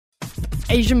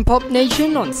Asian Pop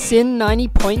Nation on Sin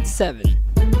 90.7.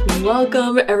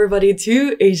 Welcome everybody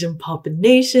to Asian Pop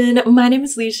Nation. My name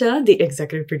is Leisha, the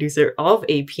executive producer of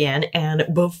APN, and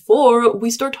before we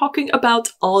start talking about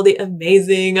all the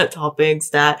amazing topics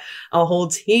that our whole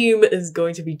team is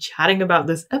going to be chatting about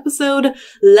this episode,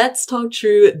 let's talk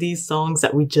through these songs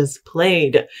that we just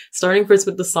played. Starting first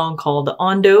with the song called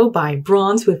Ondo by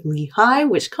Bronze with Lee Hi,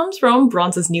 which comes from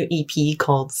Bronze's new EP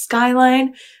called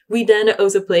Skyline. We then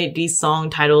also played the song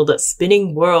titled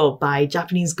Spinning World by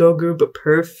Japanese girl group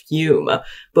Perfume,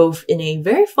 both in a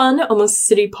very fun, almost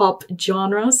city pop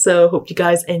genre, so hope you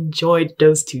guys enjoyed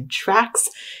those two tracks.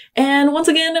 And once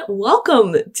again,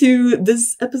 welcome to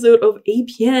this episode of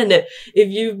APN. If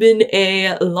you've been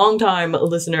a long-time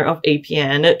listener of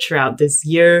APN throughout this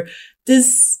year,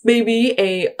 this may be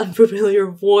a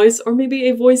unfamiliar voice, or maybe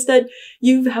a voice that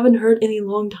you haven't heard in a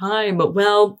long time.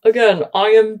 Well, again, I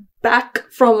am back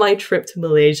from my trip to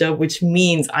Malaysia, which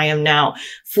means I am now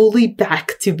fully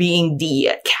back to being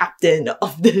the captain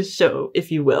of this show,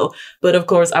 if you will. But of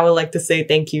course, I would like to say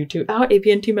thank you to our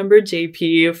APN team member,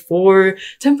 JP, for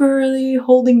temporarily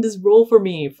holding this role for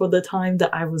me for the time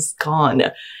that I was gone.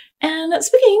 And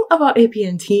speaking of our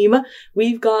APN team,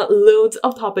 we've got loads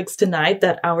of topics tonight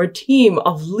that our team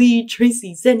of Lee,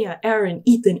 Tracy, Zenya, Aaron,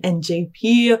 Ethan, and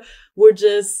JP were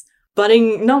just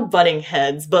not butting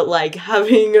heads, but like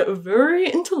having very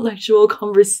intellectual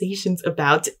conversations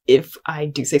about, if I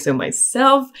do say so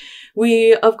myself.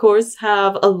 We, of course,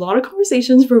 have a lot of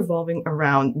conversations revolving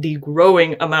around the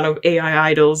growing amount of AI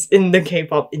idols in the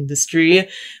K-pop industry.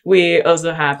 We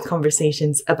also have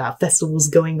conversations about festivals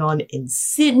going on in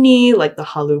Sydney, like the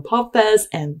Hallyu Pop Fest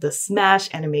and the Smash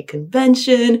Anime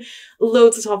Convention.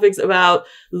 Loads of topics about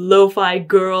Lo-Fi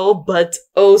Girl, but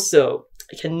also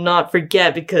I cannot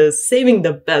forget, because saving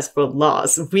the best for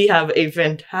last, we have a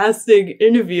fantastic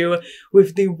interview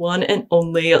with the one and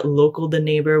only Local the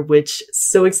Neighbor, which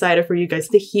so excited for you guys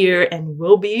to hear and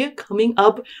will be coming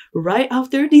up right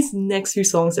after these next few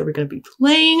songs that we're going to be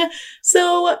playing.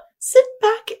 So sit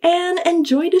back and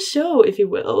enjoy the show, if you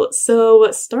will.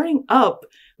 So starting up,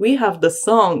 we have the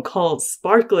song called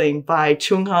Sparkling by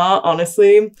Chungha.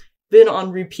 Honestly, been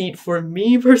on repeat for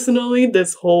me personally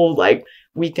this whole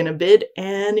week and a bit,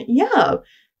 and yeah,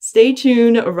 stay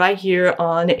tuned right here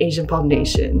on Asian Pop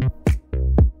Nation.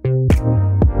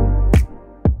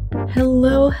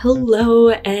 Hello,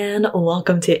 and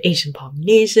welcome to Asian Pop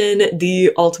Nation,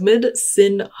 the ultimate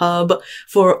Sin hub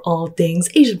for all things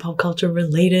Asian pop culture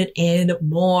related and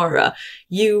more.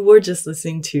 You were just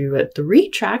listening to 3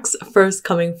 tracks, first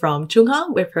coming from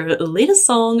Chungha with her latest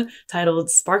song titled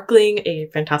Sparkling, a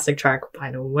fantastic track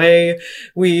by the way.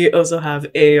 We also have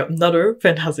another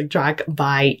fantastic track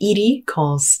by Edie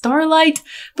called Starlight,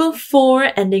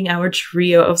 before ending our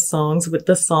trio of songs with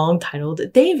the song titled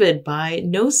David by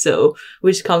Noso,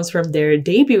 which comes from their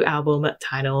debut album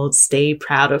titled Stay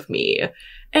Proud of Me.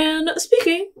 And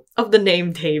speaking of the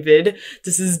name David,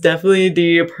 this is definitely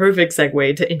the perfect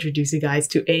segue to introduce you guys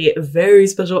to a very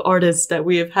special artist that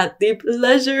we have had the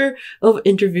pleasure of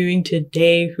interviewing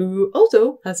today, who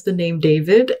also has the name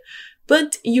David.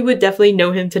 But you would definitely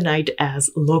know him tonight as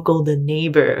Local the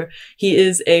Neighbor. He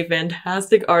is a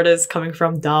fantastic artist coming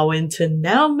from Darwin to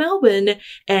now Melbourne,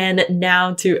 and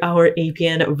now to our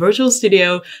APN virtual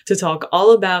studio to talk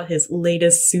all about his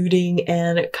latest soothing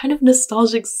and kind of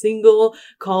nostalgic single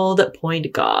called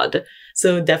Point God.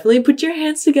 So definitely put your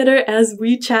hands together as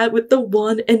we chat with the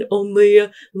one and only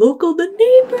Local the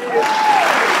Neighbor.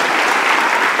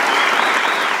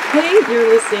 Hey, you're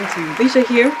listening to Leisha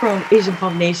here from Asian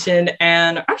Pop Nation,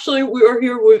 and actually we are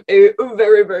here with a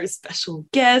very, very special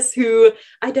guest who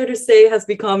I dare to say has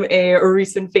become a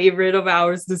recent favorite of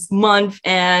ours this month,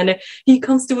 and he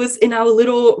comes to us in our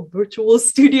little virtual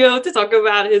studio to talk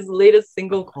about his latest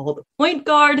single called Point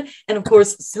Guard, and of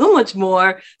course so much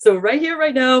more. So right here,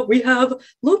 right now, we have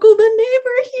Local the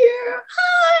Neighbor here.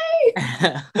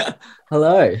 Hi!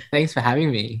 Hello, thanks for having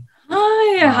me.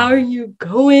 Hi, how are you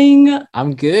going?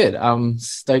 I'm good. I'm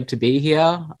stoked to be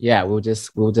here. Yeah, we're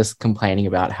just complaining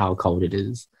about how cold it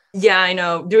is. Yeah, I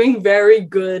know. Doing very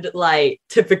good,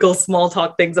 typical small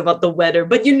talk things about the weather.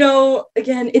 But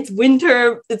again, it's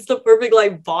winter. It's the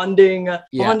perfect, bonding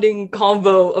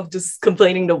convo of just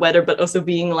complaining the weather, but also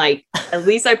being at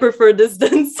least I prefer this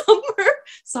than summer.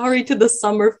 Sorry to the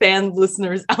summer fan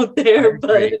listeners out there,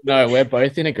 but no, we're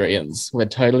both in agreement. We're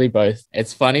totally both.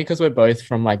 It's funny because we're both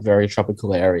from very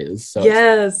tropical areas. So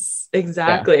yes,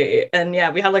 exactly. Yeah. And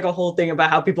yeah, we had a whole thing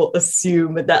about how people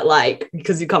assume that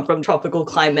because you come from tropical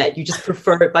climate, you just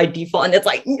prefer it by default. And it's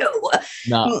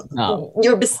no,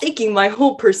 you're mistaking my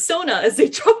whole persona as a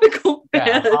tropical fan.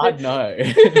 Yeah, hard no.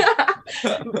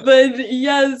 But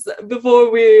yes,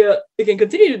 before we can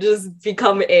continue to just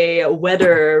become a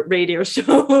weather radio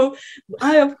show,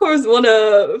 I of course want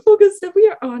to focus that we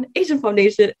are on Asian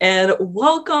Foundation, and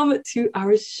welcome to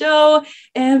our show.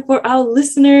 And for our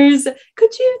listeners,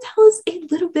 could you tell us a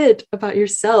little bit about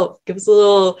yourself? Give us a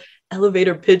little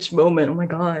elevator pitch moment. Oh my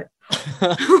God.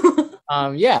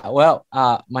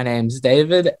 My name's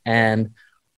David, and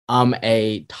I'm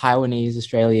a Taiwanese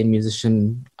Australian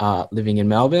musician living in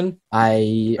Melbourne.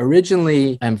 I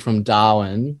originally am from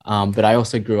Darwin, but I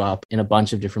also grew up in a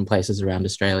bunch of different places around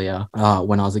Australia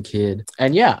when I was a kid.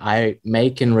 And yeah, I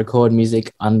make and record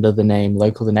music under the name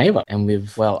Local the Neighbor. And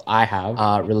I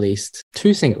have released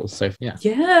 2 singles. So yeah.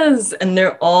 Yes, and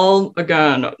they're all,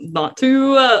 again, not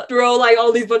to throw like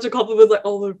all these bunch of compliments like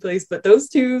all over the place, but those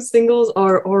 2 singles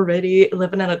are already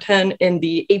 11 out of 10 in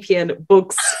the APN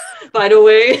books, by the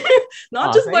way.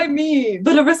 Not just by me,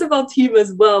 but the rest of our team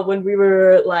as well when we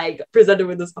were like presented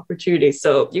with this opportunity.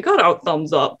 So you got our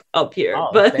thumbs up here.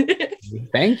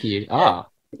 Thank you. I'm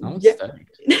yeah. stoked.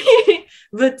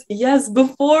 But yes,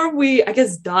 before we, I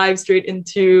guess, dive straight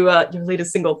into your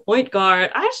latest single, Point Guard,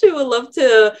 I actually would love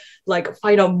to like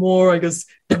find out more, I guess,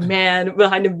 the man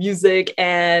behind the music,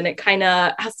 and kind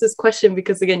of ask this question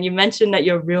because, again, you mentioned that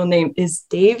your real name is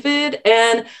David,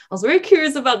 and I was very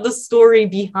curious about the story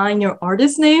behind your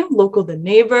artist name, Local the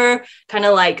Neighbor, kind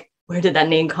of like where did that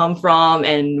name come from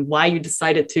and why you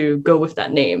decided to go with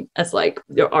that name as like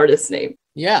your artist name.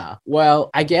 Yeah, well,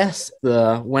 I guess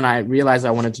when I realized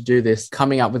I wanted to do this,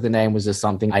 coming up with a name was just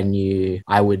something I knew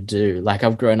I would do. Like,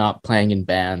 I've grown up playing in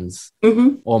bands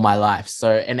all my life.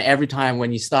 So, and every time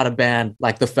when you start a band,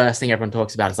 like the first thing everyone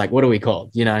talks about is like, what are we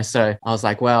called? You know? So I was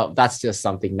like, well, that's just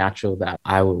something natural that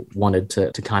I wanted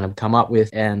to kind of come up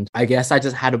with. And I guess I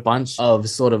just had a bunch of I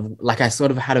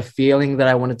sort of had a feeling that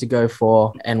I wanted to go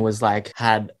for, and was like,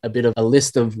 had a bit of a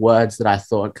list of words that I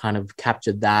thought kind of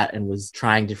captured that, and was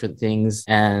trying different things.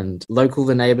 And Local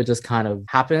the Neighbor just kind of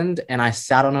happened, and I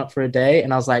sat on it for a day,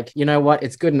 and I was like, you know what,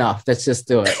 it's good enough, let's just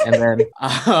do it. And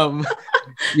then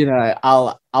you know,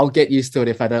 I'll get used to it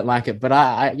if I don't like it, but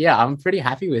I'm pretty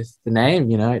happy with the name.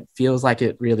 You know, it feels like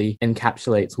it really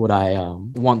encapsulates what I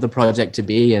want the project to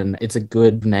be, and it's a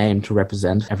good name to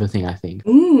represent everything, I think.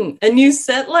 And you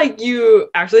said like you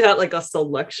actually had like a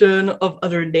selection of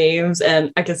other names,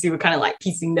 and I guess you were kind of like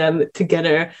piecing them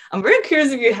together. I'm very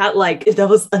curious if there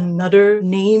was another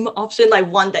name option, like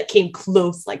one that came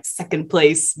close, like second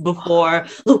place before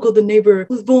Local the Neighbor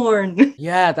was born.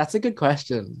 Yeah, that's a good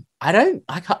question.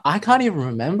 I can't even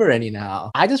remember any now.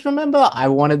 I just remember I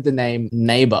wanted the name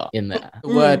Neighbor in there, the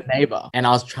word neighbor. And I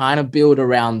was trying to build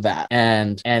around that.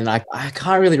 And I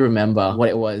can't really remember what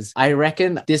it was. I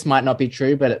reckon this might not be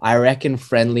true, but I reckon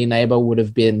Friendly Neighbor would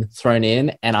have been thrown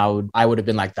in, and I would have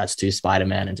been like, that's too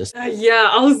Spider-Man, and just yeah,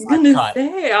 I was gonna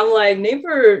say, I'm like,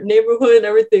 neighborhood,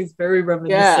 everything's very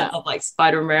reminiscent of like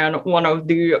Spider-Man, one of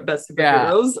the best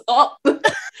superheroes. Oh.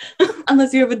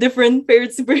 Unless you have a different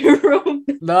favorite superhero.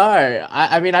 No,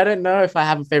 I mean, I don't know if I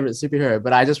have a favorite superhero,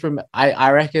 but I just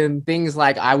I reckon things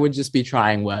like I would just be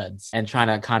trying words and trying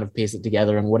to kind of piece it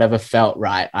together, and whatever felt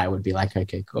right, I would be like,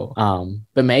 okay, cool.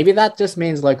 But maybe that just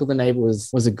means Local the Neighbor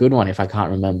was a good one if I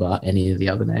can't remember any of the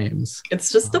other names.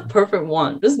 It's just the perfect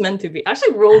one, just meant to be.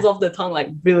 Actually rolls off the tongue like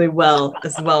really well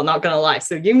as well, not gonna lie.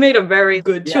 So you made a very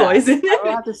good choice. I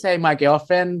would have to say my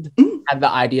girlfriend had the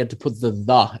idea to put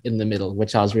the in the middle,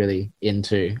 which I was really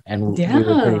into, and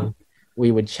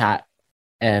we would chat,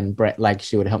 and like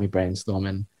she would help me brainstorm,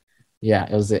 and yeah,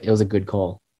 it was a good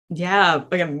call. Yeah,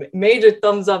 again, major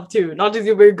thumbs up too. Not just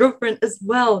your girlfriend as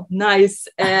well. Nice.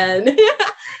 And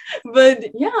but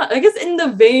yeah, I guess in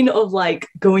the vein of like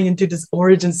going into this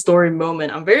origin story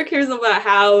moment, I'm very curious about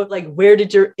how, like, where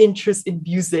did your interest in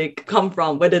music come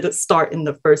from? Where did it start in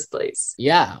the first place?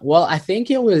 Yeah, well, I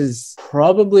think it was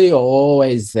probably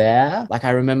always there. Like,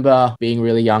 I remember being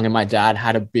really young, and my dad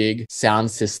had a big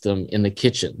sound system in the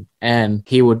kitchen, and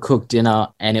he would cook dinner,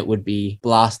 and it would be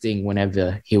blasting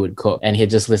whenever he would cook, and he'd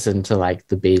just listen to like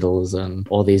the Beatles and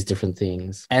all these different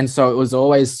things. And so it was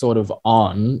always sort of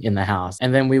on in the house.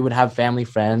 And then we would have family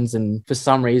friends, and for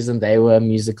some reason they were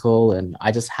musical, and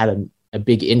I just had a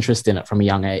big interest in it from a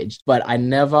young age. But I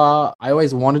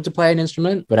always wanted to play an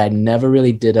instrument, but I never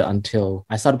really did it until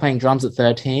I started playing drums at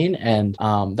 13. And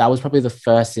that was probably the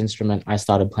first instrument I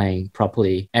started playing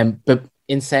properly. But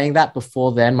in saying that,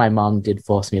 before then, my mom did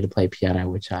force me to play piano,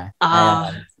 which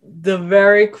the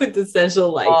very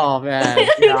quintessential, like, oh man,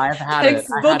 yeah, I've had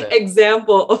textbook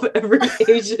example of every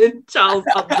Asian child's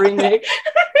upbringing.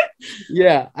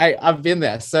 Yeah, I've been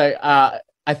there. So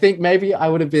I think maybe I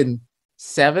would have been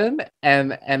 7,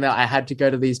 and I had to go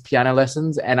to these piano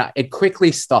lessons, and it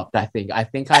quickly stopped. I think I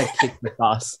kicked the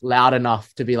bus loud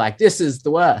enough to be like, this is the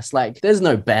worst, like there's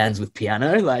no bands with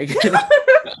piano, like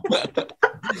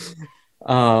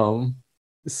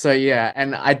so yeah,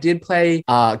 and I did play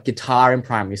guitar in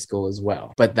primary school as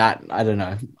well, but that, I don't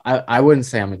know, I wouldn't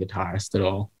say I'm a guitarist at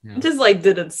all. Yeah. Just like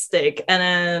didn't stick, and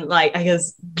then like I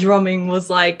guess drumming was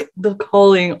like the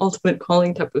ultimate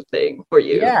calling type of thing for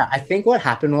you. Yeah, I think what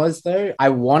happened was, though, I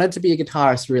wanted to be a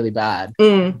guitarist really bad.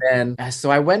 And so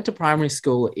I went to primary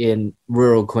school in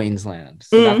rural Queensland.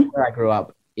 So that's where I grew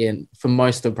up in for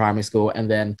most of primary school, and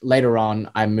then later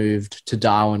on I moved to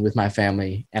Darwin with my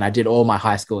family, and I did all my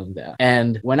high schooling there.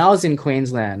 And when I was in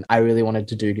Queensland, I really wanted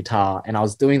to do guitar, and I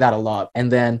was doing that a lot.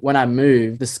 And then when I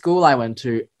moved, the school I went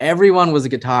to, everyone was a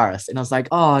guitarist, and I was like,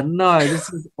 oh no,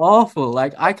 this is awful,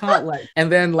 like I can't, like. And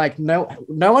then like no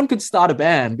one could start a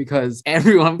band because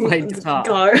everyone played guitar.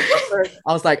 I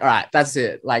was like, all right, that's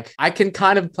it, like I can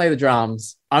kind of play the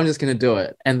drums, I'm just going to do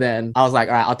it. And then I was like,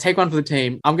 all right, I'll take one for the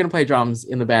team. I'm going to play drums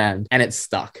in the band. And it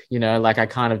stuck, you know, like I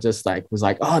kind of just like was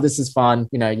like, oh, this is fun.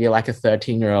 You know, you're like a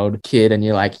 13-year-old kid, and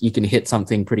you're like, you can hit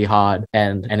something pretty hard,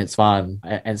 and it's fun.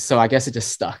 And so I guess it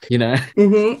just stuck, you know?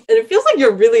 And it feels like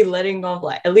you're really letting off,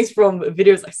 like, at least from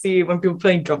videos I see when people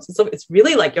playing drums and stuff, it's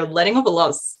really like you're letting off a lot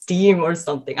of steam or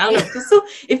something. I don't know.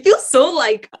 It feels so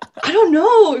like, I don't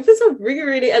know. It feels so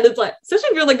invigorating. And it's like, especially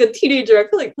if you're like a teenager, I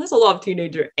feel like there's a lot of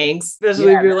teenager angst,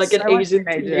 especially if you're like an Asian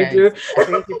teenager. I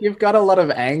think if you've got a lot of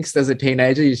angst as a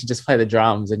teenager, you should just play the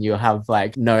drums and you'll have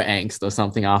like no angst or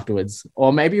something afterwards.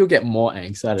 Or maybe you'll get more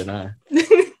angst. I don't know.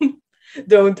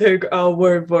 Don't take our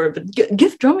word for it, but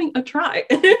give drumming a try.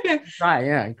 Try,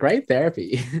 yeah. Great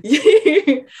therapy.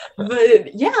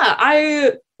 But yeah,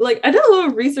 I did a little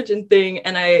research and thing,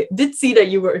 and I did see that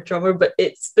you were a drummer, but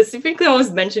it specifically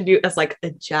always mentioned you as like a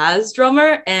jazz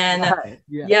drummer. And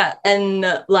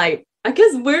like, I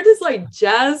guess where does like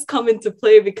jazz come into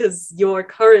play? Because your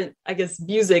current, I guess,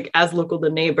 music as Local the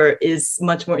Neighbor is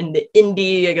much more in the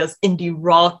indie, I guess, indie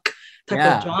rock type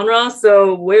of genre.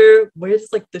 So where does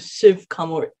like the shift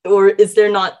come, or is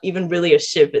there not even really a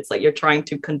shift? It's like you're trying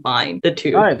to combine the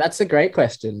two. Oh, that's a great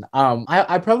question.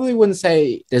 I probably wouldn't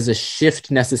say there's a shift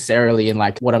necessarily in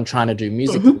like what I'm trying to do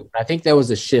musically. I think there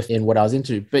was a shift in what I was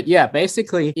into. But yeah,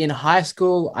 basically in high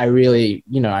school, I really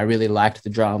liked the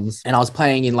drums, and I was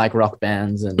playing in like rock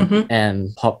bands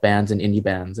and pop bands and indie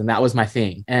bands, and that was my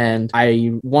thing. And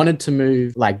I wanted to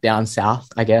move like down south,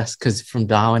 I guess, because from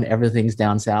Darwin, everything's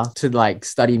down south, to like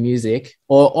study music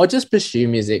or just pursue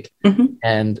music.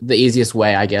 And the easiest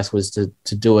way, I guess, was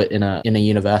to do it in a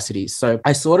university. So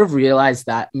I sort of realized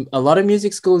that a lot of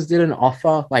music schools didn't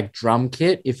offer like drum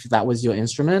kit if that was your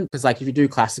instrument, because like if you do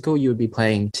classical, you would be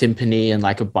playing timpani and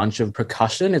like a bunch of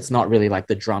percussion. It's not really like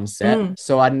the drum set.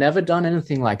 So I'd never done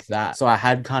anything like that, so I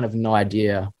had kind of no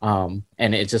idea, and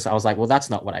I was like, well, that's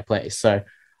not what I play. So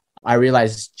I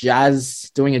realized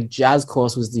doing a jazz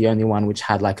course was the only one which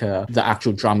had like the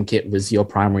actual drum kit was your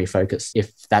primary focus,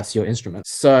 if that's your instrument.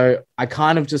 So I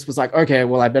kind of just was like, okay,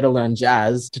 well, I better learn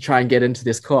jazz to try and get into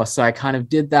this course. So I kind of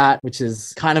did that, which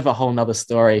is kind of a whole nother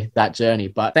story, that journey.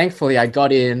 But thankfully I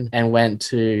got in and went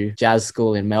to jazz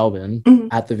school in Melbourne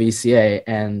at the VCA.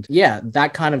 And yeah,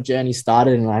 that kind of journey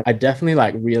started, and I definitely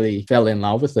like really fell in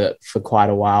love with it for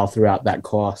quite a while throughout that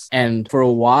course. And for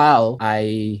a while,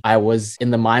 I was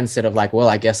in the mindset of like, well,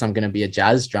 I guess I'm going to be a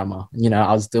jazz drummer. You know,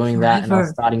 I was doing that, and I was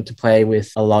starting to play with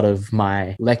a lot of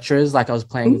my lecturers. Like I was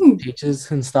playing with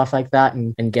teachers and stuff like that,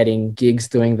 and getting gigs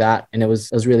doing that. And it was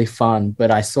really fun.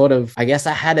 But I guess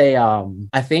I had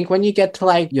I think when you get to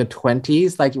like your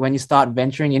 20s, like when you start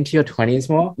venturing into your 20s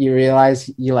more, you realize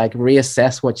you like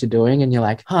reassess what you're doing, and you're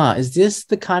like, is this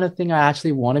the kind of thing I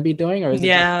actually want to be doing? Or is it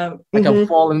just, like I've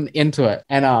fallen into it?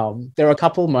 And there were a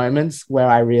couple moments where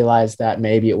I realized that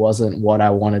maybe it wasn't what I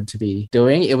wanted to be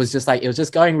doing. It was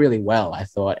just going really well, I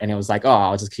thought. And it was like, oh,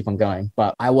 I'll just keep on going.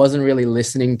 But I wasn't really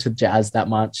listening to jazz that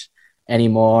much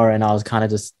anymore. And I was kind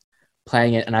of just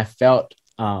playing it. And I felt,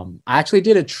 I actually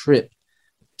did a trip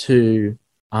to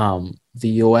the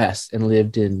US and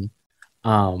lived in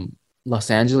Los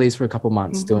Angeles for a couple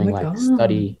months doing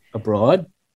study abroad.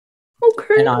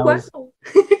 Okay. And I was,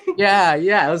 yeah,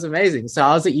 it was amazing. So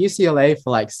I was at UCLA for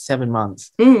like 7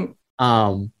 months. And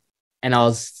I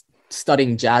was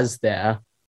studying jazz there,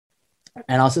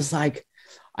 and I was just like,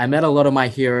 I met a lot of my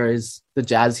heroes, the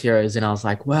jazz heroes, and I was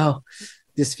like, well,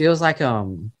 this feels like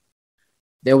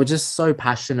they were just so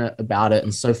passionate about it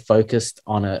and so focused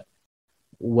on it,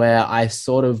 where I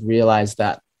sort of realized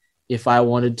that if I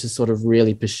wanted to sort of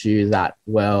really pursue that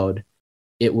world,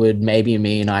 it would maybe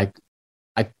mean I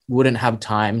wouldn't have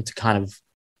time to kind of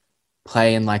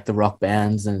play in like the rock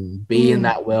bands and be in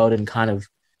that world and kind of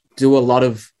do a lot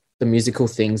of the musical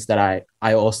things that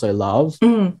I also love.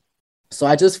 So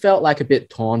I just felt like a bit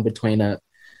torn between it.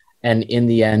 And in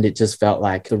the end, it just felt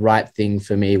like the right thing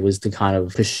for me was to kind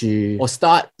of pursue or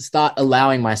start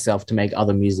allowing myself to make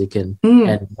other music and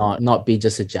not be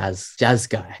just a jazz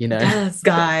guy, you know? Jazz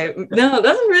guy. No,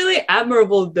 that's really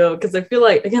admirable though, because I feel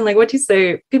like, again, like what you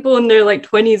say, people in their like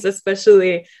 20s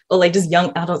especially, or like just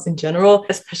young adults in general,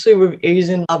 especially with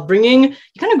Asian upbringing,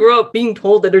 you kind of grow up being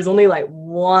told that there's only like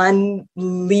one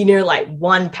linear, like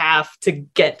one path to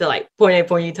get to like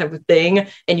point A type of thing.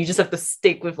 And you just have to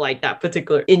stick with like that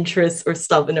particular interests or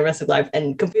stuff in the rest of life,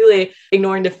 and completely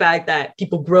ignoring the fact that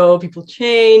people grow, people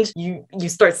change, you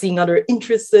start seeing other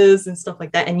interests and stuff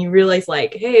like that, and you realize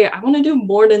like, hey, I want to do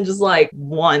more than just like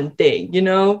one thing, you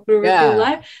know, for your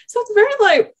life. So it's very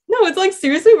like, no, it's like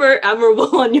seriously very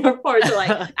admirable on your part to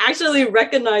like actually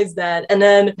recognize that. And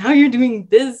then now you're doing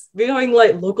this, becoming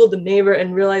like local to neighbor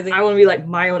and realizing I want to be like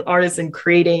my own artist and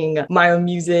creating my own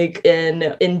music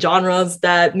in genres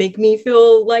that make me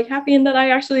feel like happy and that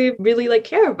I actually really like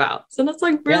care about. So that's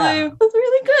like really, that's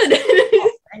really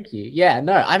good. Thank you. Yeah,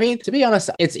 no, I mean, to be honest,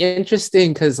 it's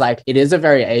interesting because like it is a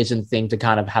very Asian thing to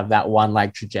kind of have that one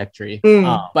like trajectory.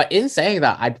 But in saying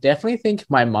that, I definitely think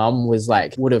my mom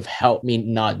would have helped me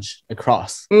nudge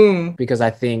across because I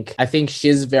think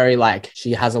she's very like,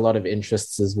 she has a lot of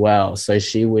interests as well. So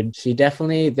she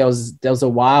definitely, there was a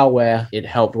while where it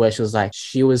helped where she was like,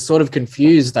 she was sort of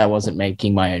confused I wasn't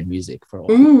making my own music for a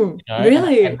while. You know?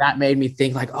 Really? And that made me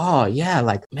think like, oh yeah,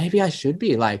 like maybe I should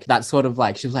be like that sort of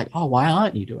like, she was like, oh, why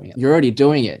aren't you doing it? You're already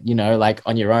doing it, you know, like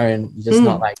on your own. You're just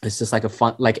not like, it's just like a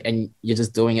fun, like, and you're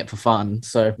just doing it for fun.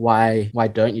 So why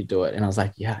don't you do it? And I was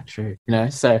like, yeah, true. You know,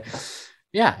 so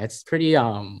yeah, it's pretty,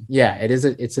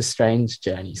 it's a strange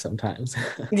journey sometimes.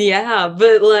 Yeah,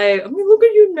 but like, I mean, look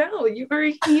at you now. You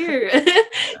are here.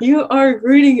 You are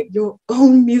creating your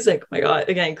own music. Oh my God,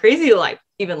 again, crazy to like,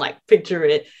 even like picture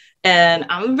it. And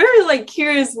I'm very like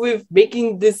curious with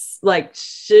making this like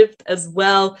shift as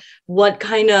well. What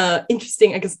kind of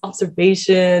interesting, I guess,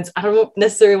 observations, I don't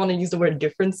necessarily want to use the word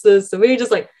differences. So maybe just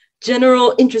like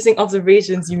general interesting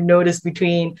observations you notice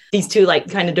between these two like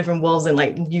kind of different worlds and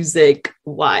like music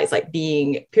wise, like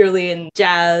being purely in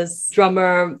jazz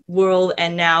drummer world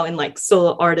and now in like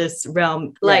solo artist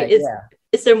realm. Like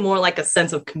is there more like a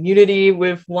sense of community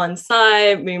with one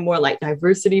side, maybe more like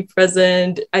diversity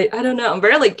present? I don't know. I'm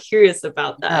very like curious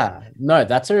about that. Yeah, no,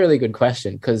 that's a really good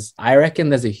question because I reckon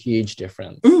there's a huge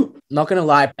difference. Not gonna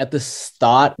lie, at the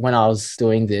start when I was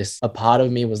doing this, a part of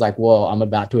me was like, whoa, I'm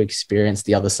about to experience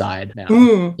the other side now.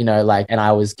 You know, like, and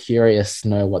I was curious to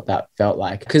know what that felt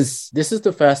like. Because this is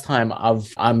the first time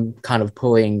I'm kind of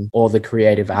pulling all the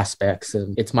creative aspects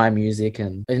and it's my music,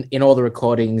 and in all the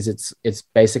recordings, it's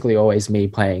basically always me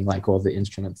playing like all the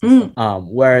instruments.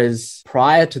 Whereas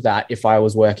prior to that, if I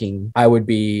was working, I would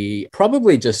be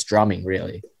probably just drumming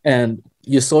really. And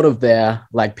you're sort of there,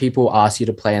 like people ask you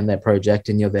to play in their project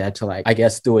and you're there to like, I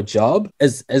guess, do a job.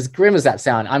 As grim as that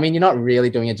sound, I mean, you're not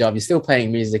really doing a job. You're still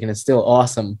playing music and it's still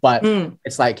awesome. But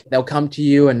it's like they'll come to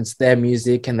you and it's their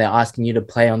music and they're asking you to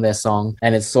play on their song.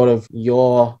 And it's sort of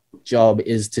your job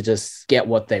is to just get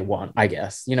what they want, I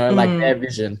guess, you know, like their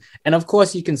vision. And of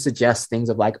course you can suggest things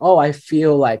of like, oh, I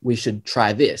feel like we should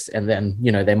try this. And then,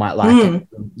 you know, they might like it.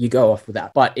 You go off with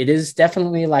that. But it is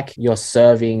definitely like you're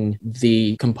serving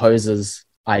the composer's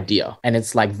idea and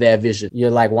it's like their vision.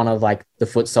 You're like one of like the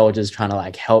foot soldiers trying to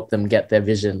like help them get their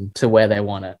vision to where they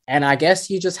want it. And I guess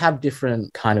you just have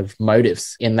different kind of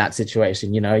motives in that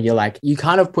situation. You know, you're like, you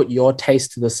kind of put your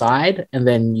taste to the side and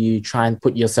then you try and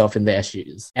put yourself in their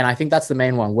shoes. And I think that's the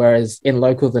main one. Whereas in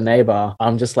Local the Neighbor,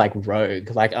 I'm just like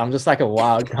rogue. Like I'm just like a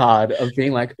wild card of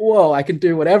being like, whoa, I can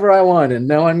do whatever I want and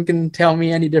no one can tell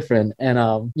me any different.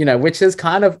 And, you know, which is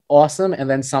kind of awesome. And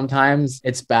then sometimes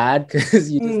it's bad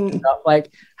because you just end up like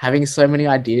having so many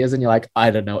ideas and you're like,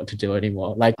 I don't know what to do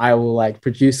anymore. Like I will like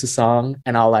produce a song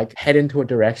and I'll like head into a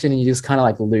direction and you just kind of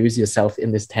like lose yourself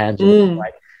in this tangent.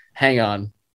 Like, hang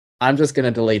on, I'm just going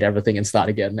to delete everything and start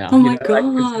again now. Oh my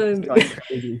God. Like,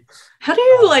 crazy. How do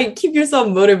you like keep yourself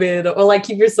motivated or like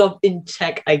keep yourself in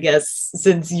check, I guess,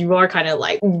 since you are kind of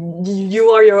like, you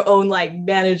are your own like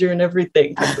manager and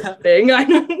everything thing.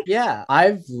 Yeah,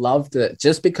 I've loved it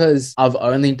just because I've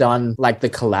only done like the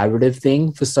collaborative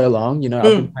thing for so long. You know, I've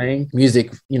been playing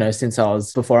music, you know, since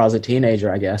before I was a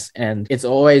teenager, I guess. And it's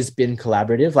always been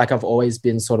collaborative. Like I've always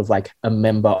been sort of like a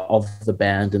member of the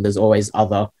band and there's always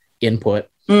other input.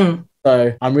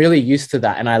 So I'm really used to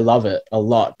that and I love it a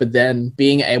lot. But then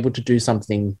being able to do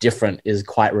something different is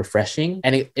quite refreshing.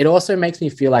 And it also makes me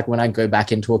feel like when I go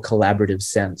back into a collaborative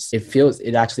sense,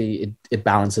 it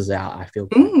balances out. I feel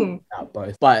out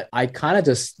both. But I kind of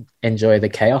just enjoy the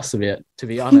chaos of it, to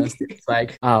be honest. It's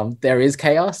like there is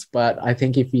chaos, but I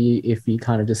think if you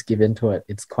kind of just give into it,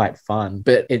 it's quite fun.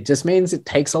 But it just means it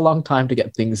takes a long time to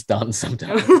get things done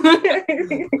sometimes.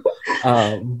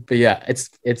 But yeah,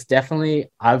 it's definitely,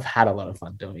 I've had a lot of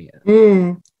fun doing it.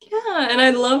 Yeah, and I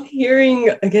love hearing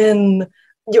again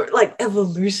your like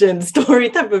evolution story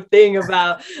type of thing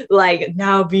about like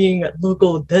now being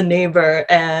local, the neighbor,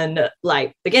 and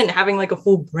like again having like a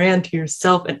full brand to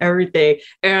yourself and everything.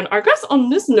 And I guess on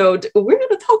this note, we're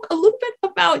gonna talk a little bit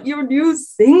about your new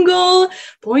single,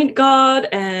 Point God,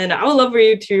 and I would love for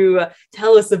you to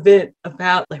tell us a bit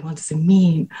about like what does it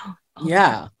mean.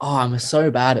 Yeah. Oh, I'm so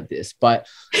bad at this, but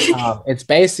it's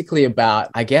basically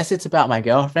about, I guess it's about my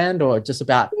girlfriend or just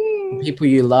about people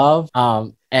you love,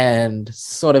 and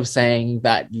sort of saying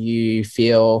that you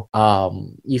feel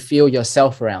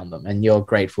yourself around them and you're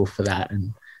grateful for that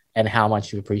and how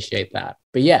much you appreciate that.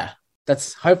 But yeah,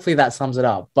 hopefully that sums it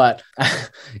up. But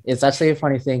it's actually a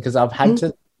funny thing because I've had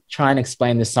to try and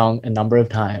explain this song a number of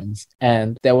times.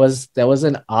 And there was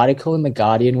an article in The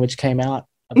Guardian which came out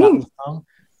about the song.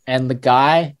 And the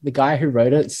guy who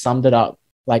wrote it summed it up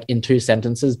like in 2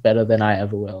 sentences better than I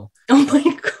ever will. Oh my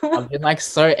God. I've been like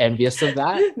so envious of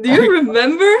that. Do you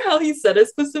remember how he said it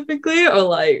specifically, or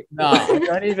like? No, I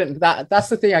don't even. That's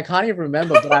the thing. I can't even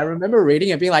remember. But I remember reading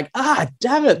it, being like,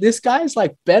 damn it, this guy's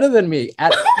like better than me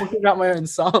at talking about my own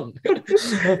song.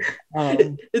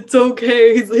 It's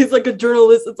okay. He's like a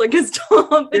journalist. It's like his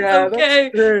job. It's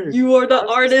okay. You are the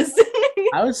artist.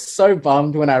 I was so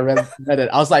bummed when I read it.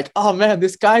 I was like, oh man,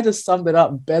 this guy just summed it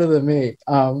up better than me.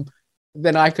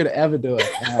 Than I could ever do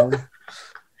it.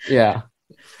 Yeah.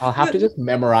 I'll have to just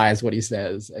memorize what he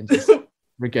says and just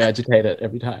regurgitate it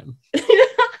every time.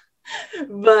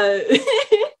 But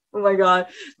oh my God.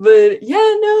 But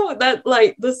yeah, no, that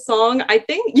like the song, I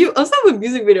think you also have a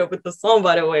music video with the song,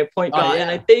 by the way, Point God. Yeah.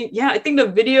 And I think the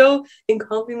video in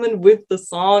complement with the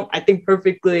song, I think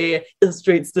perfectly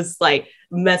illustrates this like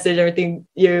message, everything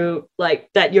you like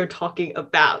that you're talking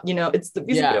about. You know, it's the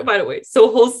music video, by the way.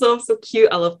 So wholesome, so cute.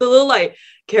 I love the little like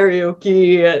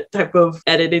karaoke type of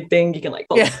edited thing. You can like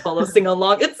follow sing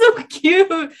along. It's so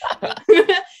cute.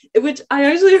 Which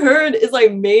I actually heard is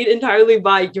like made entirely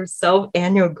by yourself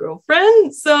and your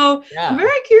girlfriend. So I'm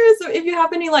very curious if you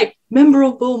have any like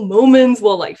memorable moments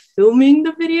while like filming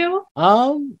the video.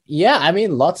 Yeah, I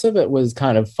mean lots of it was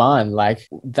kind of fun. Like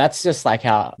that's just like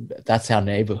that's our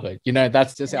neighborhood, you know,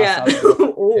 that's just our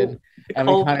suburb. And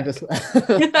we kind of just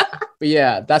but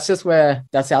yeah, that's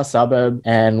our suburb,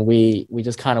 and we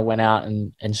just kind of went out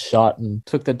and shot and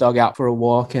took the dog out for a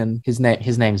walk, and his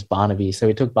name's Barnaby, so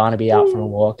we took Barnaby out for a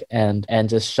walk and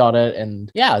just shot it,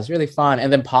 and yeah, it was really fun.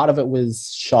 And then part of it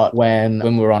was shot when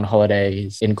we were on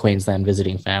holidays in Queensland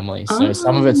visiting family, so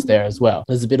some of it's there as well.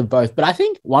 There's a bit of both, but I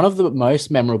think one of the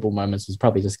most memorable moments was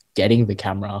probably just getting the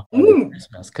camera over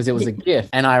Christmas, because it was a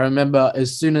gift. And I remember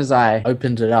as soon as I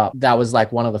opened it up, that was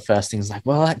like one of the first things, like,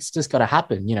 well, that's just got to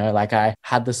happen, you know. Like I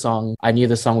had the song, I knew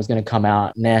the song was going to come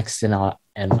out next, and I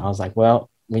was like, well,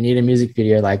 we need a music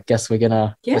video. Like, guess we're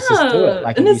gonna let's just do it.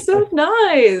 Like, and it's so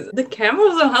nice. The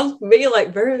cameras on house made it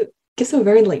like gives a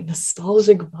very like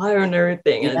nostalgic vibe and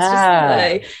everything. And it's just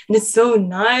like, and it's so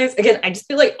nice. Again, I just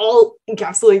feel like all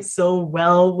encapsulates so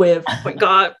well with, oh my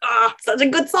God, such a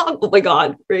good song. Oh my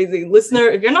God, crazy. Listener,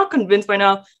 if you're not convinced by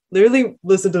now, literally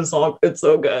listen to the song. It's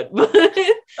so good.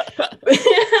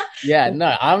 Yeah,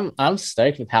 no, I'm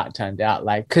stoked with how it turned out,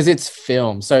 like, because it's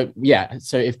film. So yeah,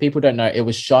 so if people don't know, it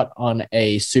was shot on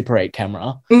a Super 8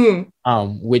 camera,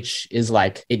 which is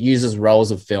like, it uses rolls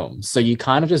of film, so you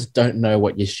kind of just don't know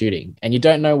what you're shooting, and you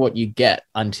don't know what you get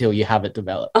until you have it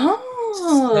developed.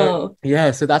 So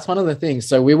that's one of the things.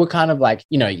 So we were kind of like,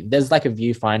 you know, there's like a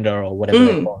viewfinder or whatever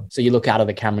they call it. So you look out of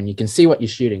the camera and you can see what you're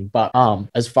shooting, but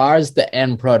as far as the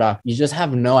end product, you just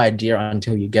have no idea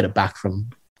until you get it back from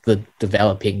the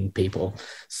developing people.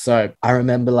 So I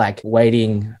remember like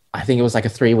waiting, I think it was like a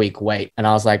 3-week wait, and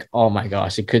I was like, oh my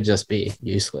gosh, it could just be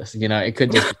useless, you know, it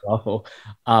could just be awful.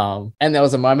 And there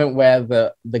was a moment where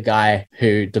the guy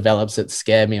who develops it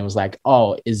scared me and was like,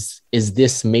 oh, is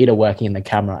this meter working in the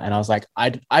camera? And I was like,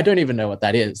 I don't even know what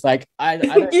that is. Like, I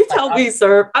don't, you tell me,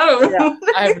 sir. I don't know.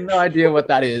 I have no idea what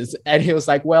that is. And he was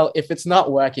like, well, if it's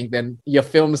not working, then your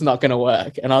film's not going to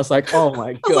work. And I was like, oh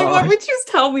my God. I was like, why would you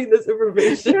tell me this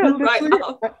information right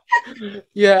now?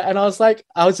 Yeah, and I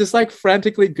was just like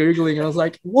frantically Googling, and I was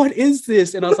like, what is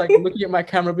this? And I was like looking at my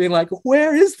camera being like,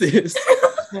 where is this?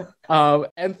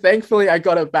 And thankfully I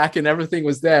got it back and everything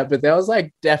was there. But there was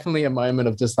like definitely a moment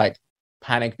of just like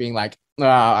panic, being like, oh,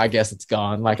 I guess it's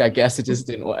gone. Like, I guess it just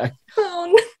didn't work. Oh,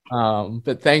 no.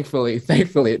 But thankfully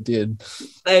it did.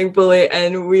 Thankfully,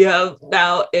 and we have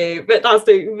now a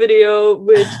fantastic video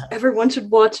which everyone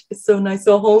should watch. It's so nice,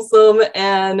 so wholesome,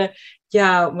 and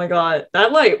yeah, oh my god,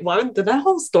 that like that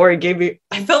whole story gave me.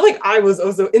 I felt like I was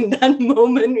also in that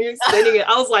moment. You're explaining it.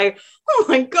 I was like, oh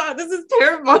my god, this is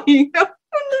terrifying.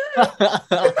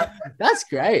 That's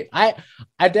great. I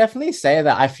definitely say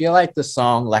that. I feel like the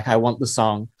song, like I want the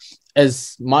song,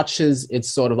 as much as it's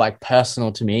sort of like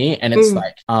personal to me, and it's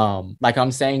like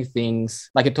I'm saying things,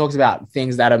 like it talks about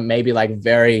things that are maybe like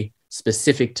very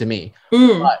specific to me,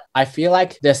 but I feel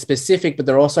like they're specific, but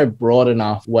they're also broad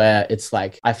enough where it's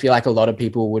like I feel like a lot of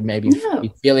people would maybe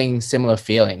be feeling similar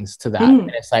feelings to that, and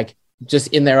it's like just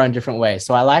in their own different way.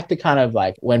 So I like to kind of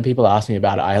like, when people ask me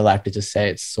about it, I like to just say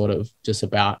it's sort of just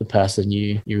about the person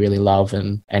you really love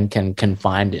and can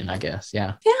confide in, I guess.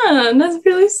 Yeah, and that's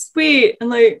really sweet and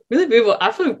like really beautiful.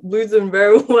 Actually leads in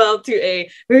very well to a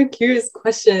very curious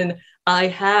question I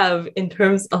have in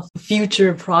terms of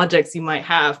future projects you might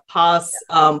have past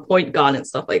Point Gone and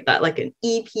stuff like that, like an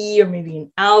EP or maybe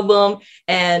an album.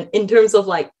 And in terms of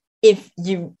like, if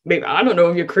you maybe, I don't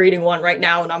know if you're creating one right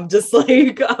now and I'm just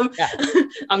like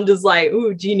I'm just like,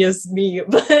 ooh, genius me,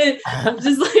 but I'm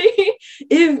just like,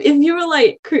 if you were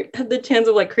like had the chance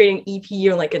of like creating an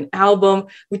EP or like an album,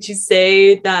 would you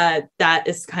say that that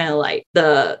is kind of like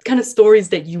the kind of stories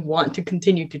that you want to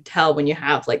continue to tell when you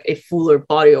have like a fuller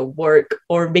body of work,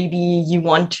 or maybe you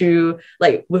want to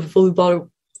like with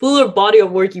fuller body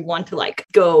of work, you want to like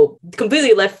go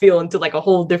completely left field into like a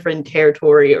whole different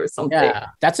territory or something? Yeah,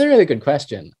 that's a really good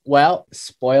question. Well,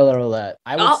 spoiler alert,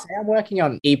 I would say I'm working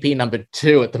on EP number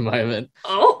 2 at the moment.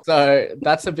 Oh, so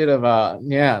that's a bit of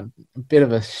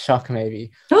a shock maybe.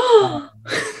 So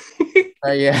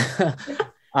yeah.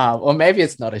 Or maybe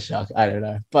it's not a shock, I don't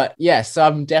know, but yeah, so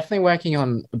I'm definitely working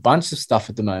on a bunch of stuff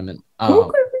at the moment.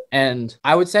 And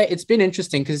I would say it's been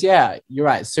interesting because, yeah, you're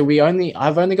right. So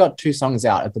I've only got 2 songs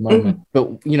out at the moment.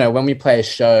 But, you know, when we play a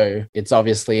show, it's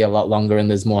obviously a lot longer and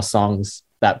there's more songs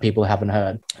that people haven't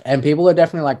heard. And people are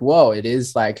definitely like, whoa, it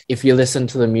is like, if you listen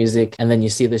to the music and then you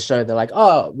see the show, they're like,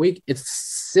 oh, it's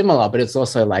similar, but it's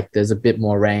also like there's a bit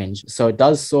more range. So it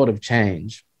does sort of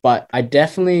change. But I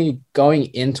definitely, going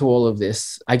into all of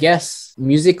this, I guess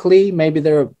musically, maybe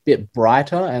they're a bit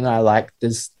brighter, and I like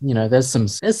there's some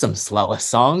slower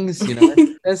songs,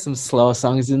 there's some slower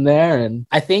songs in there. And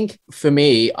I think for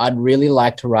me, I'd really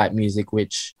like to write music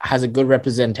which has a good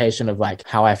representation of like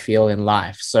how I feel in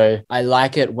life. So I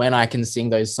like it when I can sing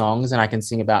those songs and I can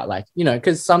sing about like,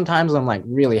 because sometimes I'm like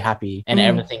really happy and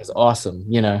everything's awesome,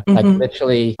 like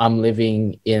literally I'm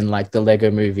living in like the Lego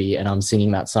movie and I'm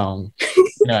singing that song.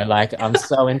 Like I'm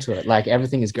so into it, like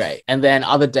everything is great. And then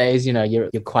other days, you're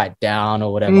quite down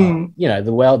or whatever.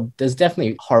 The world, there's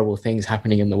definitely horrible things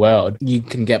happening in the world. You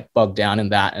can get bogged down in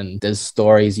that, and there's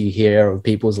stories you hear of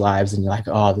people's lives and you're like,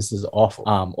 oh, this is awful.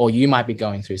 Or you might be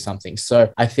going through something.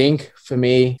 So I think for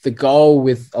me, the goal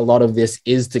with a lot of this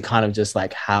is to kind of just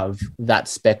like have that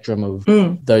spectrum of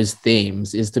those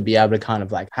themes, is to be able to kind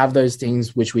of like have those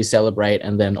things which we celebrate,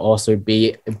 and then also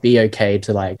be okay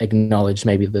to like acknowledge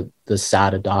maybe the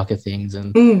sadder, darker things.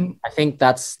 And I think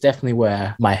that's definitely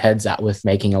where my head's at with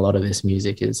making a lot of this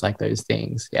music, is like those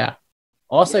things. Yeah.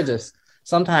 Also, just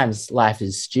sometimes life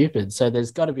is stupid, so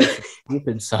there's got to be some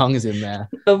stupid songs in there.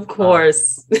 Of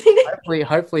course.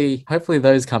 Hopefully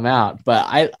those come out. But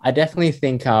I definitely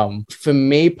think for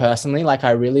me personally, like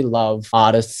I really love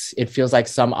artists. It feels like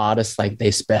some artists, like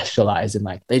they specialize in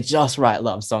like they just write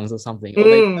love songs or something, or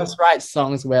they just write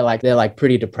songs where like they're like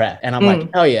pretty depressed, and I'm like,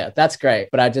 oh yeah, that's great.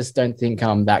 But I just don't think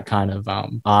I'm that kind of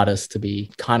artist to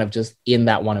be kind of just in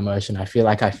that one emotion. I feel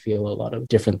like I feel a lot of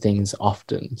different things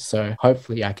often, so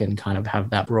hopefully I can kind of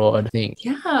have that broad thing.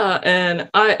 Yeah, and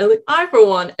I for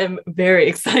one am very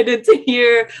excited to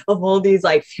hear of all these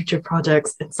like future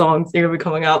projects and songs you're gonna be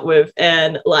coming out with,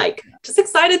 and like just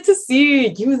excited to see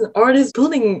you as an artist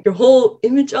building your whole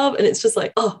image up. And it's just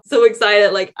like, oh, so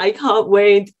excited, like I can't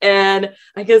wait. And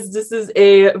I guess this is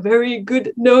a very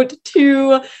good note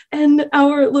to end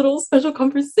our little special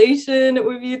conversation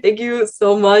with you. Thank you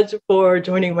so much for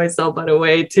joining myself, by the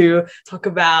way, to talk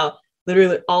about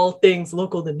literally all things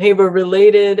Local the Neighbor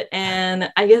related.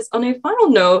 And I guess on a final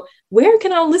note, where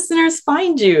can our listeners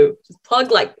find you? Just plug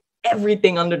like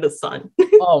everything under the sun.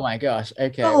 Oh my gosh.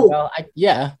 Okay. Oh. Well,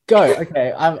 go.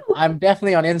 Okay. I'm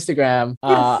definitely on Instagram.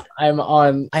 Yes. I'm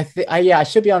on, I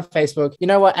should be on Facebook. You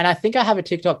know what? And I think I have a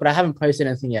TikTok, but I haven't posted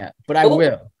anything yet, but I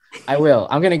will.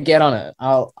 I'm going to get on it.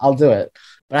 I'll do it.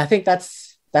 But I think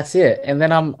that's that's it. And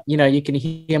then you can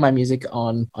hear my music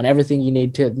on everything you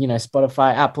need to,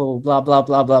 Spotify, Apple, blah blah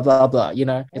blah blah blah blah.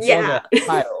 It's all the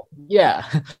title. Yeah.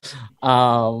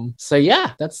 So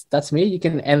yeah, that's me.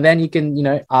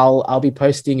 I'll be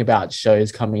posting about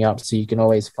shows coming up, so you can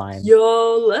always find.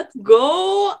 Yo, let's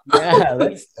go. Yeah,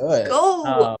 let's do it.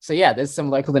 Go. So yeah, there's some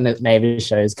local Navy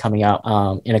shows coming up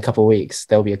in a couple of weeks.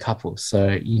 There'll be a couple,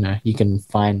 so you can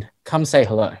find. Come say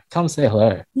hello. Yeah,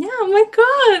 oh my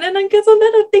god. And I guess on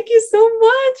that, thank you so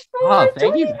much for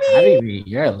thank you for having me.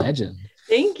 You're a legend.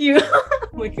 Thank you. Oh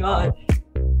my god.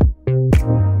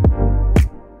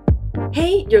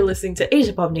 Hey, you're listening to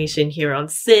Asia Pop Nation here on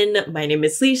SYN. My name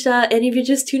is Leisha, and if you're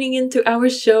just tuning into our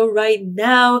show right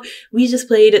now, we just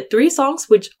played 3 songs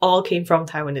which all came from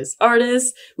Taiwanese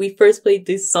artists. We first played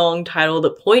this song titled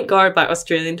Point Guard by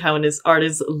Australian Taiwanese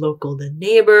artist Local the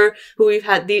Neighbor, who we've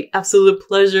had the absolute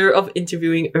pleasure of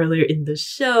interviewing earlier in the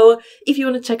show. If you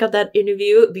want to check out that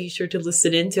interview, be sure to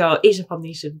listen in to our Asia Pop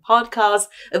Nation podcast,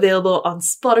 available on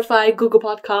Spotify, Google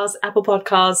Podcasts, Apple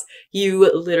Podcasts, you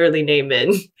literally name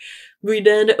it. We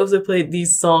then also played the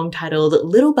song titled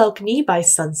Little Balcony by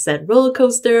Sunset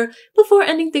Rollercoaster before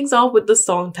ending things off with the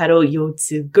song titled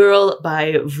Yotsu Girl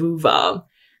by Vuva.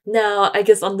 Now, I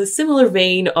guess on the similar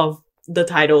vein of the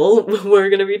title, we're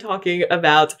going to be talking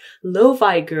about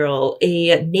Lo-Fi Girl,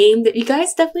 a name that you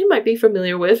guys definitely might be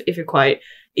familiar with if you're quite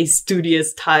a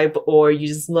studious type or you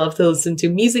just love to listen to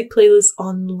music playlists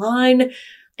online.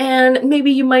 And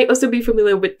maybe you might also be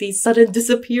familiar with the sudden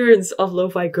disappearance of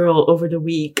Lo-Fi Girl over the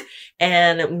week.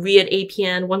 And we at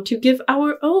APN want to give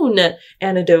our own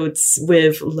anecdotes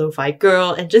with Lo-Fi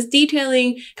Girl and just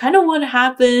detailing kind of what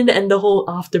happened and the whole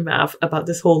aftermath about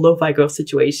this whole Lo-Fi Girl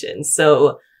situation.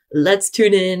 So let's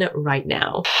tune in right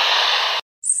now.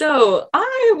 So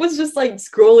I was just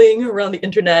scrolling around the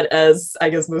internet, as I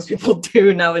guess most people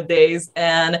do nowadays,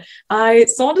 and I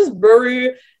saw this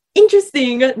very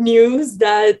interesting news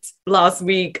that last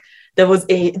week there was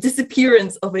a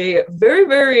disappearance of a very,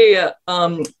 very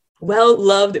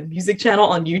well-loved music channel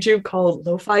on YouTube called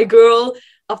Lo-Fi Girl,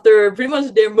 after pretty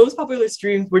much their most popular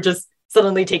streams were just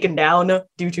suddenly taken down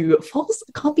due to false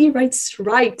copyright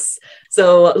strikes.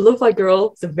 So Lo-Fi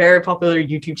Girl is a very popular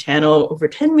YouTube channel, over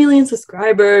 10 million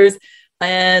subscribers.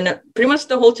 And pretty much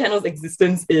the whole channel's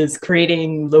existence is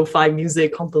creating lo-fi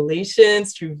music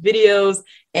compilations through videos.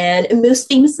 And most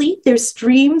famously, their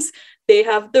streams. They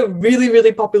have the really,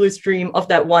 really popular stream of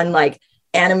that one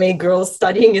anime girl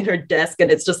studying in her desk. And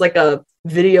it's just a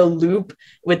video loop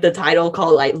with the title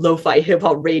called Lo-Fi Hip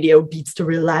Hop Radio Beats to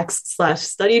Relax /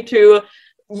 Study To.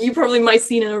 You probably might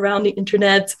seen it around the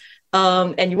internet.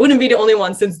 And you wouldn't be the only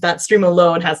one, since that stream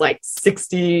alone has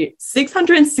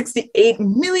 668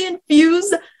 million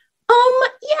views.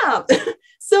 Yeah.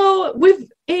 So with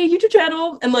a YouTube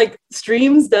channel and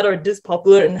streams that are this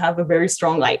popular and have a very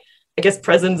strong,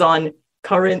 presence on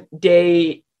current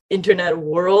day internet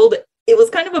world, it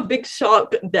was kind of a big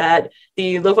shock that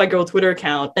the Lo-Fi Girl Twitter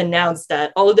account announced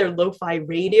that all of their lo-fi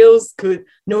radios could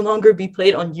no longer be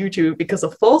played on YouTube because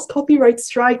of false copyright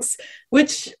strikes,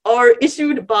 which are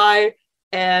issued by,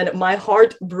 and my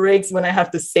heart breaks when I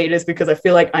have to say this because I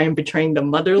feel like I am betraying the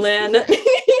motherland,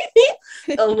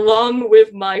 along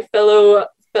with my fellow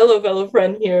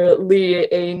friend here, Lee,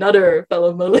 another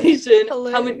fellow Malaysian.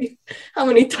 Hello. How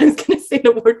many times can I say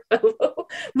the word fellow?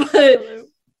 But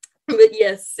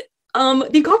yes.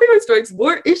 The copyright strikes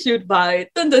were issued by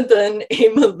a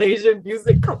Malaysian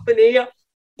music company.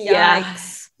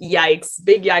 Yikes.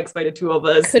 Big yikes by the two of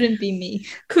us. Couldn't be me.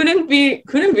 Couldn't be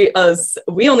us.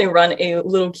 We only run a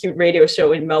little cute radio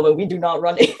show in Melbourne. We do not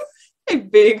run a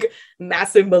big,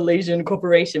 massive Malaysian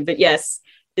corporation. But yes,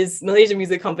 this Malaysian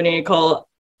music company called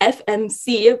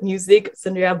FMC Music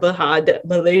Sdn Bhd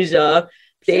Malaysia.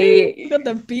 You got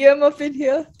the BM up in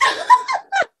here.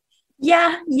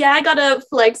 Yeah, I gotta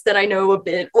flex that I know a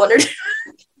bit, one or two.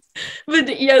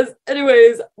 But yes,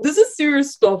 anyways, this is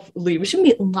serious stuff, Lee. We shouldn't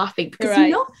be laughing because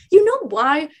right. you know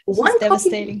why?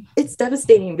 It's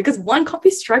devastating because one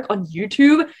copy strike on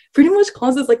YouTube pretty much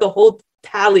causes a whole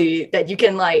tally that you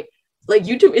can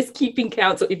YouTube is keeping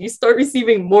count. So if you start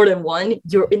receiving more than one,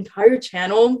 your entire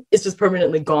channel is just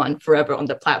permanently gone forever on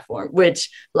the platform.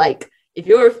 Which, if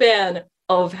you're a fan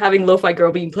of having Lo-Fi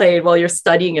Girl being played while you're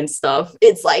studying and stuff,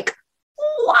 it's what?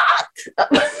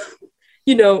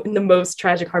 In the most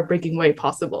tragic, heartbreaking way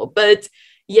possible. But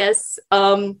yes,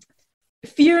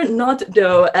 fear not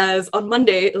though, as on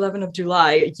Monday, 11th of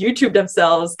July, YouTube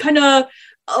themselves kind of,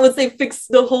 I would say, fix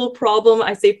the whole problem.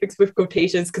 I say fix with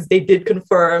quotations because they did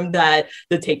confirm that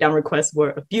the takedown requests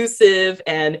were abusive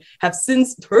and have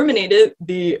since terminated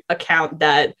the account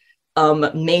that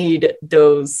made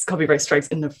those copyright strikes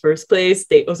in the first place.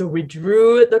 They also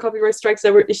withdrew the copyright strikes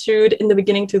that were issued in the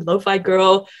beginning to Lo-Fi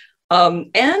Girl,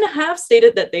 and have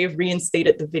stated that they've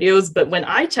reinstated the videos. But when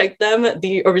I checked them,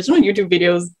 the original YouTube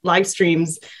videos, live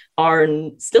streams, are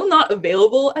still not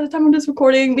available at the time of this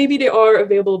recording. Maybe they are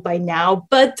available by now,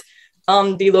 but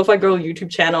the Lo-Fi Girl YouTube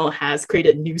channel has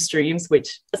created new streams,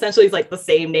 which essentially is like the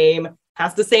same name,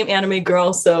 has the same anime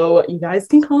girl, so you guys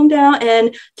can calm down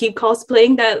and keep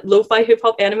cosplaying that lo-fi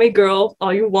hip-hop anime girl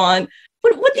all you want.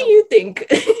 What do you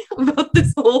think about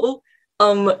this whole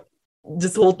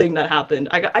thing that happened?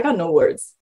 I got no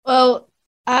words. Well,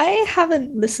 I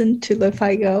haven't listened to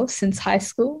Lo-Fi Girl since high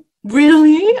school.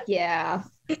 Really? Yeah.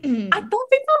 I don't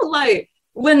think so. Like,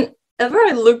 whenever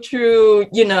I look through,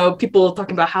 people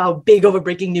talking about how big of a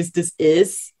breaking news this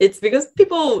is, it's because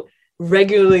people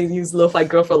regularly use Lo-Fi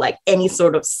Girl for like any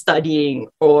sort of studying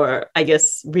or I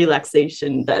guess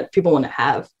relaxation that people want to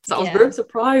have. So I was very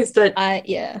surprised that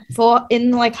for in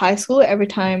like high school, every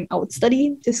time I would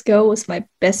study, this girl was my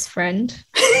best friend.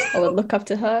 I would look up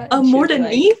to her. More than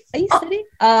me? Are you studying?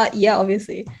 Yeah,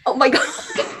 obviously. Oh my god.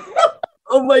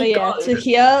 Oh my god. To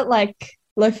hear like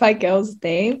Lo-Fi Girl's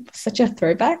name, such a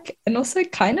throwback, and also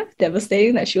kind of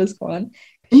devastating that she was gone.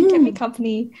 She kept me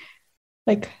company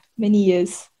like many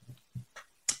years.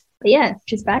 But yeah,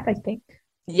 she's back, I think.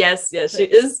 Yes, she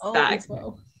is back.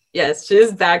 Well. Yes, she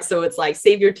is back. So it's like,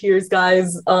 save your tears,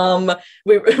 guys.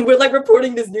 We're like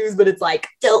reporting this news, but it's like,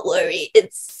 don't worry,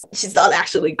 she's not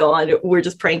actually gone. We're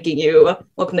just pranking you.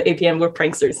 Welcome to APN. We're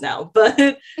pranksters now. But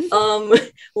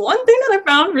one thing that I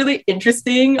found really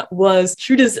interesting was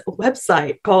through this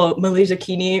website called Malaysia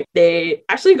Kini. They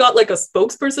actually got like a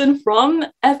spokesperson from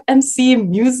FMC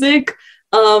Music.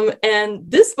 And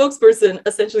this spokesperson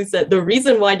essentially said the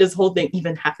reason why this whole thing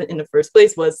even happened in the first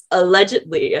place was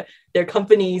allegedly their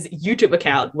company's YouTube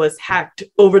account was hacked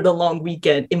over the long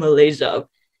weekend in Malaysia.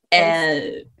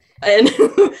 And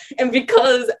and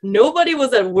because nobody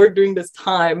was at work during this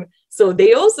time, so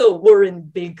they also were in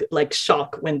big like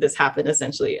shock when this happened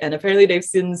essentially. And apparently they've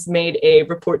since made a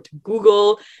report to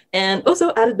Google and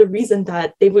also added the reason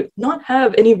that they would not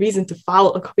have any reason to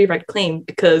file a copyright claim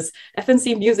because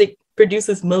FNC Music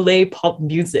produces Malay pop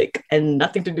music and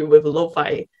nothing to do with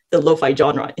lo-fi, the lo-fi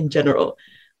genre in general.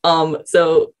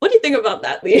 So what do you think about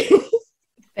that, Lee?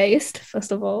 Based,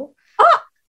 first of all.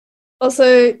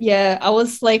 Also, yeah, I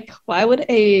was like, why would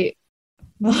a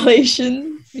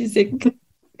Malaysian music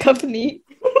company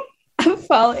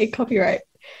file a copyright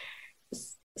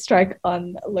strike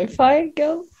on Lo-Fi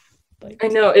Girl? Like, I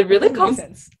know, it really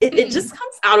comes, it just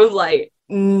comes out of like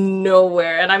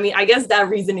nowhere. And I mean, I guess that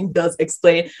reasoning does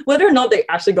explain whether or not they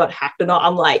actually got hacked or not.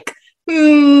 I'm like,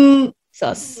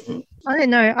 sus. I don't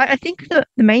know. I think the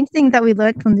main thing that we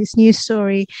learned from this news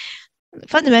story,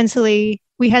 fundamentally,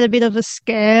 we had a bit of a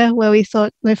scare where we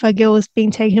thought Lo-Fi Girl was being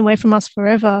taken away from us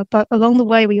forever. But along the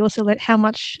way, we also learned how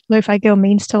much Lo-Fi Girl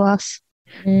means to us.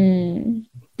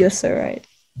 You're so right.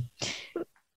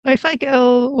 Lo-Fi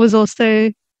Girl was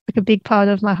also like a big part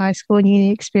of my high school and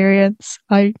uni experience.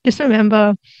 I just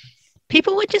remember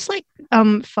people would just like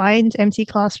find empty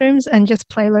classrooms and just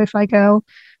play Lo-Fi Girl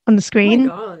on the screen.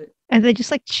 Oh my God. And they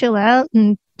just like chill out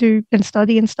and do and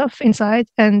study and stuff inside.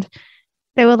 And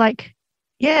they were like,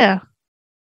 yeah.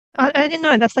 I didn't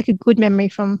know. That's like a good memory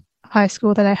from high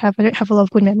school that I have. I don't have a lot of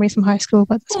good memories from high school,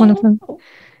 but that's one of them.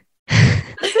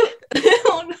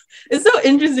 It's so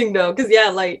interesting though, because yeah,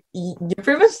 like you're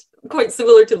pretty much quite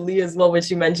similar to Lee as well when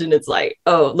she mentioned it's like,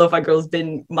 oh, Lo-Fi Girl's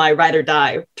been my ride or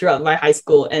die throughout my high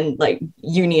school and like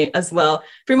uni as well.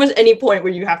 Pretty much any point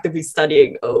where you have to be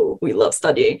studying, oh, we love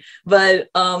studying. But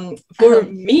for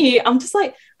me, I'm just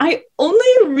like, I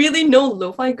only really know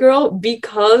Lo-Fi Girl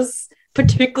because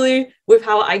particularly with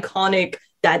how iconic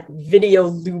that video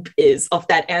loop is of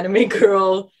that anime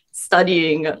girl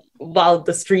studying while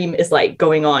the stream is like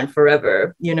going on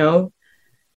forever, you know?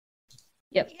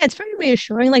 Yep. Yeah, it's very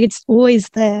reassuring. Like it's always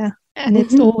there and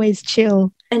it's always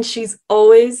chill. And she's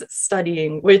always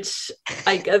studying, which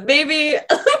I maybe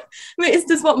wait, is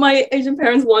this what my Asian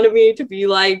parents wanted me to be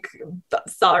like?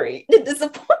 Sorry to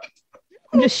disappoint.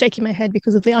 I'm just shaking my head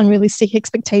because of the unrealistic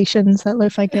expectations that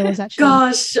Lo-Fi Girl is actually.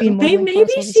 Gosh, maybe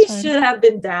she should have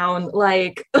been down,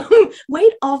 like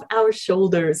weight off our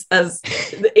shoulders as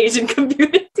the Asian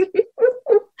community.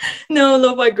 No,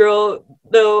 Lo-Fi Girl,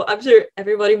 though, I'm sure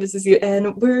everybody misses you,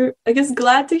 and we're, I guess,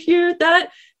 glad to hear that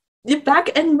you're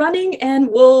back and running, and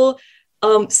will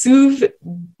soothe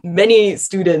many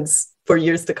students for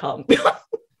years to come.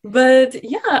 But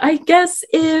yeah, I guess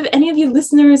if any of you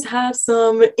listeners have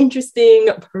some interesting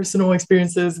personal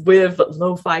experiences with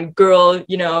Lo-Fi Girl,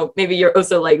 you know, maybe you're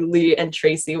also like Lee and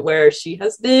Tracy, where she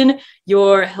has been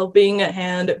your helping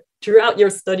hand throughout your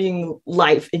studying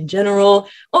life in general,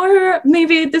 or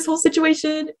maybe this whole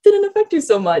situation didn't affect you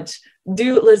so much.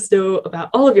 Do let us know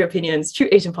about all of your opinions through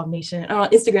Asian Pop Nation on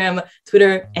Instagram,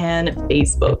 Twitter, and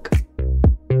Facebook.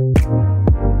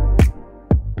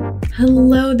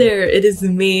 Hello there, it is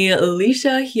me,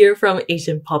 Alicia, here from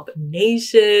Asian Pop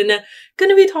Nation.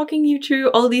 Gonna be talking you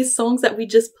through all these songs that we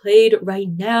just played right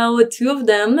now, 2 of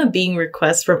them being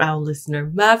requests from our listener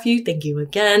Matthew. Thank you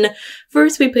again.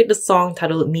 First, we picked a song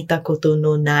titled Mitakoto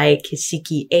no Nai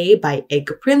Kishiki A by Egg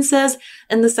Princess,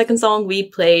 and the second song we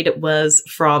played was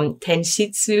from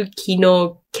Tenshitsu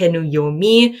Kino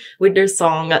Kenuyomi with their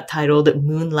song titled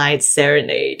Moonlight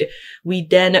Serenade. We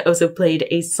then also played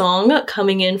a song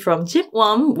coming in from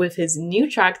Jipwam with his new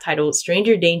track titled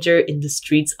Stranger Danger in the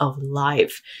Streets of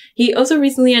Life. He also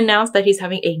recently announced that he's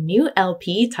having a new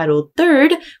LP titled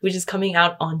Third, which is coming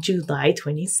out on July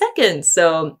 22nd.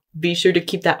 So be sure to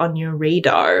keep that on your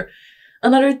radar.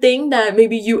 Another thing that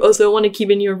maybe you also want to keep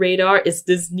in your radar is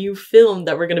this new film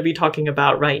that we're going to be talking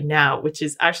about right now, which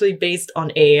is actually based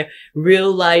on a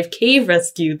real-life cave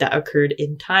rescue that occurred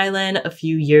in Thailand a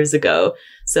few years ago.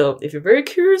 So if you're very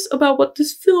curious about what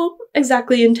this film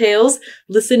exactly entails,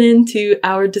 listen in to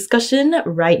our discussion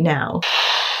right now.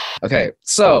 Okay,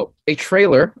 so a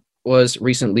trailer was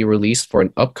recently released for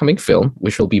an upcoming film,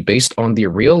 which will be based on the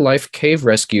real-life cave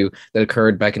rescue that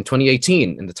occurred back in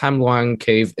 2018 in the Tham Luang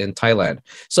Cave in Thailand.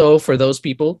 So for those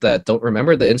people that don't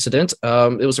remember the incident,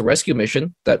 it was a rescue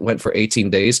mission that went for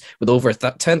 18 days with over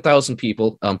 10,000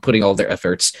 people putting all their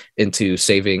efforts into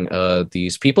saving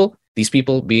these people. These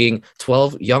people being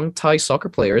 12 young Thai soccer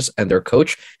players and their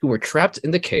coach who were trapped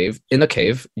in a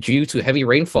cave due to heavy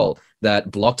rainfall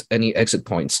that blocked any exit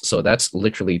points. So that's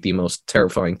literally the most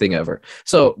terrifying thing ever.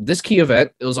 So this key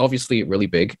event, it was obviously really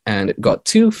big and it got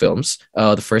 2 films.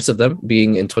 The first of them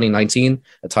being in 2019,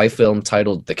 a Thai film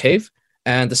titled The Cave,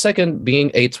 and the second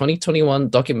being a 2021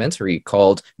 documentary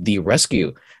called The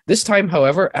Rescue. This time,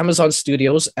 however, Amazon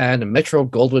Studios and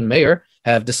Metro-Goldwyn-Mayer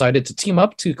have decided to team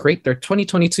up to create their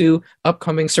 2022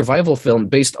 upcoming survival film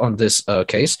based on this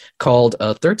case called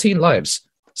 13 Lives.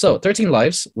 So 13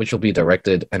 Lives, which will be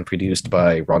directed and produced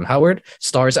by Ron Howard,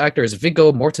 stars actors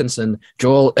Viggo Mortensen,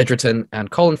 Joel Edgerton,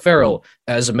 and Colin Farrell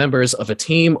as members of a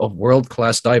team of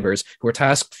world-class divers who are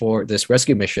tasked for this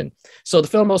rescue mission. So the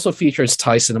film also features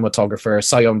Thai cinematographer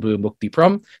Sayombu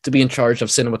Muktiprom to be in charge of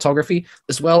cinematography,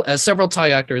 as well as several Thai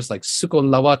actors like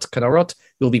Sukolawat Kanarot,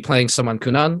 who will be playing Saman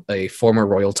Kunan, a former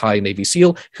Royal Thai Navy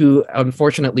SEAL, who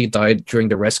unfortunately died during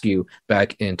the rescue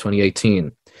back in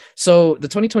 2018. So the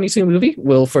 2022 movie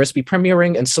will first be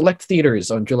premiering in select theaters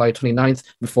on July 29th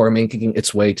before making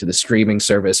its way to the streaming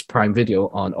service Prime Video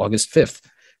on August 5th.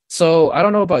 So I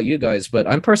don't know about you guys, but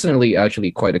I'm personally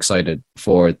actually quite excited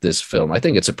for this film. I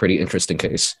think it's a pretty interesting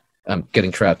case.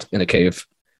 Getting trapped in a cave.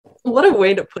 What a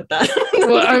way to put that.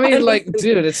 Well, I mean, like,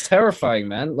 dude, it's terrifying,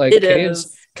 man. Like,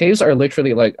 caves are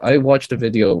literally like, I watched a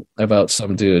video about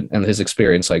some dude and his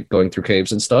experience, like, going through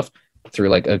caves and stuff through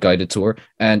like a guided tour,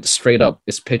 and straight up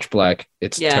it's pitch black.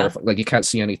 It's terrifying. Like, you can't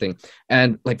see anything.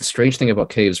 And like, the strange thing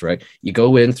about caves, right? You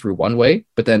go in through one way,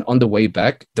 but then on the way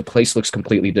back, the place looks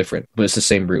completely different, but it's the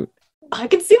same route. I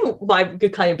can see why we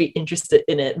could kind of be interested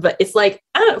in it, but it's like,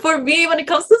 I don't know, for me, when it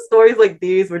comes to stories like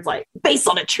these, where it's like based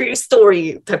on a true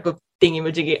story type of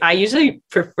thingy-majiggy, I usually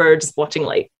prefer just watching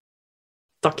like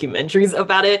documentaries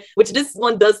about it, which this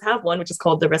one does have one, which is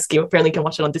called The Rescue. Apparently you can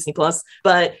watch it on Disney Plus.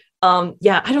 But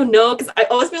yeah, I don't know, because I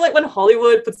always feel like when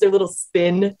Hollywood puts their little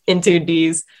spin into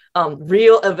these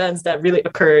real events that really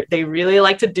occur, they really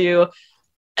like to do,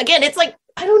 again, it's like,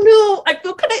 I don't know, I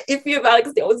feel kind of iffy about it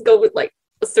because they always go with like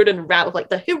a certain route of like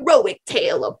the heroic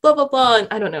tale of blah blah blah, and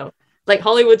I don't know, like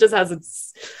Hollywood just has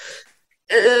its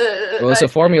well, it's a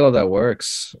formula that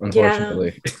works,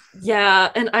 unfortunately.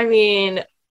 Yeah, and I mean,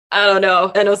 I don't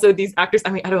know. And also these actors, I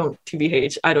mean, I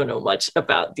don't know much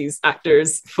about these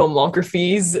actors'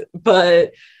 filmographies,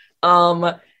 but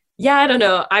yeah, I don't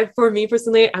know. For me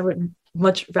personally, I would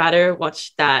much rather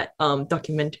watch that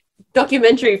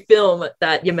documentary film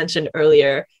that you mentioned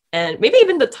earlier, and maybe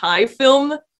even the Thai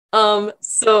film.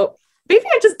 So maybe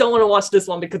I just don't want to watch this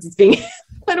one because it's being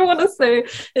I don't want to say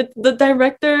it. The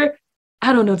director,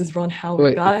 I don't know this Ron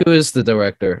Howard guy. Who is the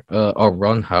director?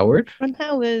 Ron Howard? Ron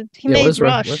Howard. He made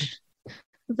Rush.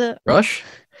 Rush?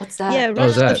 What's that? Yeah,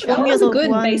 Rush. That was a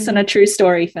good based on a true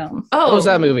story film. Oh, what was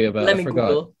that movie about? Let me I forgot.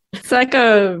 Google. It's like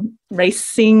a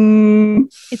racing.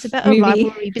 It's about movie. a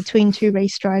rivalry between 2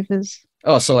 race drivers.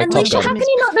 Oh, so like And Top Lisha, Gun. how can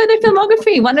you not know their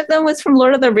filmography? One of them was from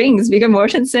Lord of the Rings, Viggo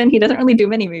Mortensen. He doesn't really do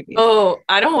many movies. Oh,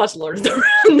 I don't watch Lord of the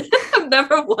Rings. I've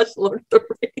never watched Lord of the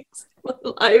Rings in my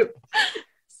life.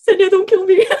 Senya, don't kill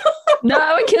me. No,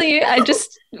 I won't kill you. I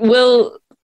just will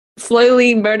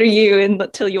slowly murder you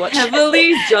until you watch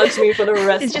Heavily judge me for the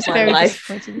rest It's just of my very life.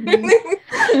 disappointing.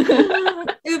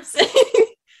 Oops.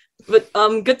 But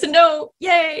good to know.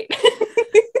 Yay.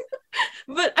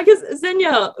 But I guess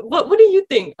Xenia, what do you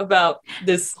think about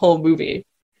this whole movie?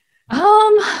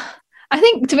 I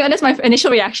think, to be honest, my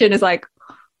initial reaction is like,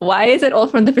 why is it all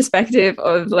from the perspective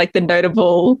of like the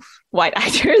notable white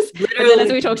actors? But then,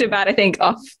 as we talked about, I think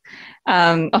off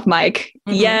mic,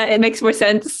 yeah, it makes more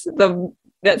sense.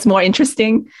 That's more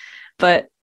interesting. But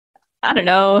I don't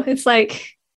know. It's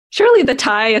like, surely the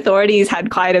Thai authorities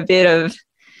had quite a bit of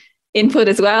input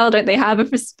as well. Don't they have a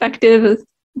perspective?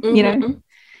 You know.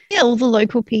 Yeah, all the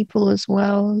local people as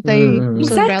well. They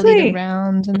sort of rallied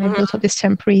around and they built up this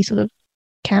temporary sort of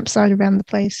campsite around the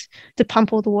place to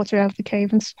pump all the water out of the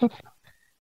cave and stuff.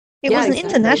 It was an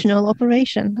international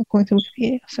operation, according to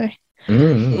Wikipedia. So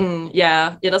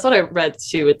yeah, that's what I read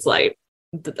too. It's like,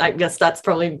 I guess that's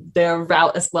probably their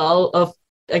route as well of,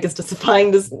 I guess,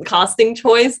 justifying this casting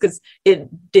choice, because it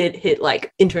did hit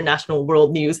like international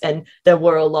world news, and there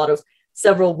were a lot of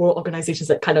several world organizations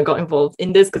that kind of got involved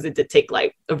in this, because it did take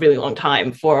like a really long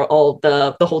time for all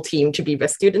the whole team to be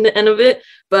rescued in the end of it.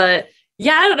 But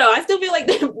yeah, I don't know. I still feel like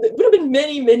there would have been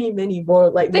many more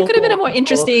like. There could have been a more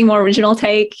interesting, more original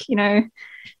take. You know,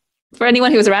 for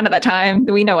anyone who was around at that time,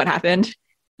 we know what happened.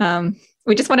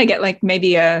 We just want to get like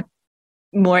maybe a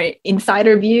more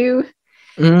insider view.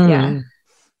 Yeah.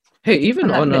 Hey, even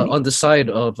on the side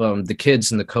of the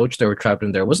kids and the coach that were trapped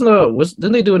in there,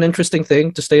 didn't they do an interesting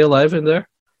thing to stay alive in there?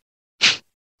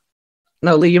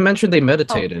 No, Lee, you mentioned they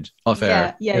meditated off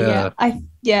air. Yeah.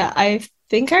 I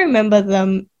think I remember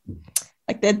them,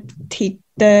 like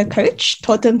the coach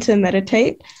taught them to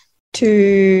meditate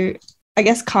to, I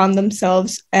guess, calm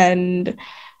themselves and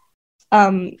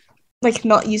like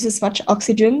not use as much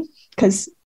oxygen, because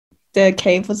the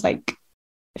cave was like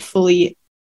fully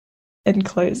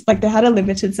enclosed, like they had a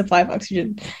limited supply of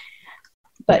oxygen.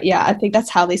 But yeah, I think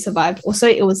that's how they survived. Also,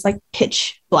 it was like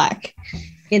pitch black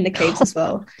in the caves as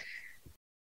well.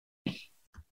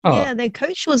 Yeah, their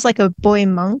coach was like a boy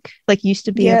monk, like used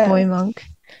to be a boy monk,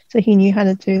 so he knew how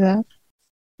to do that.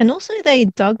 And also they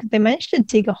managed to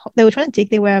dig a hole. They were trying to dig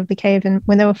their way out of the cave, and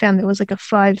when they were found, there was like a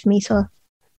 5-meter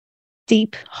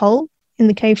deep hole in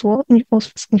the cave wall.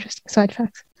 Also, interesting side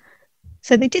facts.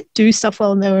 So they did do stuff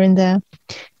while they were in there.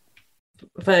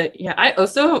 But yeah, I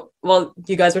also, while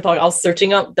you guys were talking, I was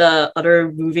searching up the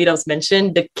other movie that was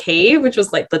mentioned, The Cave, which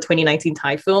was like the 2019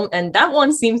 Thai film. And that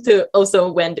one seems to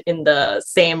also went in the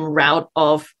same route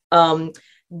of having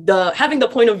the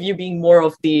point of view being more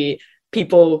of the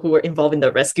people who were involved in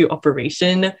the rescue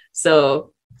operation.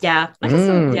 So yeah, I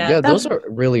guess those are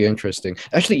really interesting.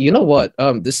 Actually, you know what?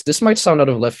 This might sound out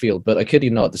of left field, but I kid you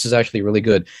not, this is actually really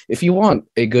good. If you want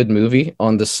a good movie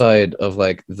on the side of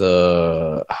like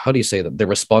the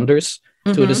responders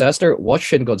to a disaster, watch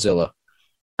Shin Godzilla.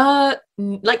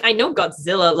 Like I know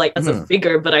Godzilla like as a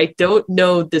figure, but I don't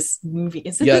know this movie.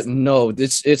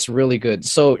 It's really good.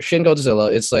 So Shin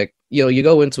Godzilla, it's like, you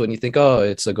go into it and you think, oh,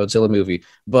 it's a Godzilla movie,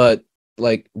 but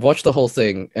like watch the whole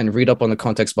thing and read up on the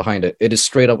context behind it. It is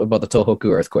straight up about the Tohoku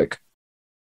earthquake.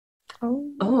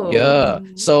 Oh. Yeah.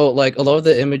 So like a lot of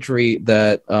the imagery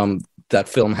that that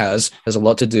film has a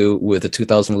lot to do with the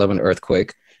 2011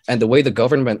 earthquake, and the way the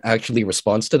government actually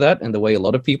responds to that and the way a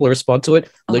lot of people respond to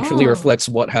it literally reflects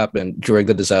what happened during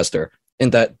the disaster,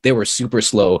 in that they were super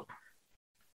slow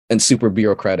and super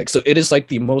bureaucratic. So it is like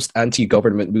the most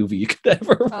anti-government movie you could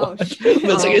ever watch.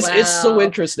 It's so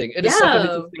interesting. It is such an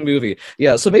interesting movie.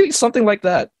 Yeah, so maybe something like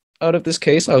that out of this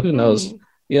case. Oh, who knows?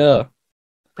 Yeah.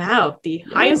 Wow, the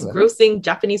highest grossing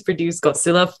Japanese produced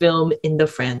Godzilla film in the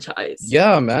franchise.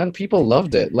 Yeah, man, people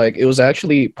loved it. Like, it was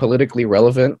actually politically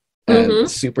relevant and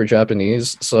super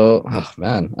Japanese. So,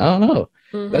 man, I don't know.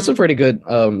 That's a pretty good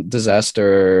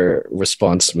disaster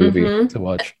response movie to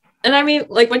watch. And I mean,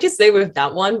 like, what you say with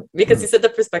that one, because you said the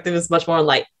perspective is much more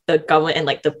like the government and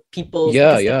like the people's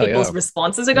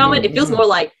responses to government. It feels more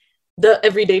like the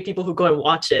everyday people who go and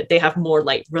watch it. They have more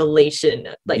like relation,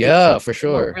 like for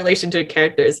sure, relation to the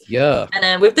characters. Yeah. And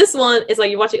then with this one, it's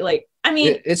like you watch it like, I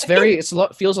mean,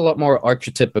 feels a lot more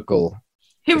archetypical.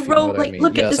 Hero, like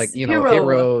look at this like,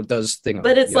 hero does thing,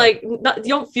 but it's like you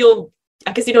don't feel.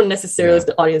 I guess you don't necessarily as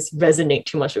the audience resonate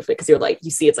too much with it, because you're like,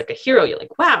 you see it's like a hero. You're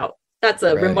like, wow. That's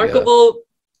a remarkable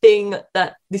thing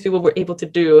that these people were able to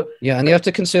do. Yeah, and you have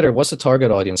to consider, what's the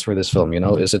target audience for this film?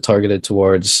 Is it targeted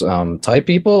towards Thai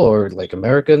people or like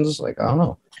Americans? Like, I don't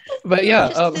know. But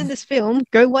yeah, in this film,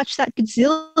 go watch that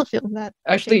Godzilla film. That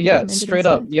actually, yeah, straight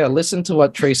up, yeah. Listen to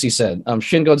what Tracy said.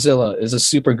 Shin Godzilla is a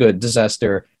super good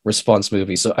disaster response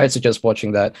movie, so I'd suggest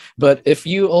watching that. But if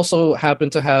you also happen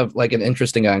to have like an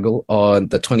interesting angle on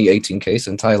the 2018 case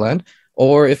in Thailand,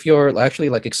 or if you're actually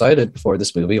like excited for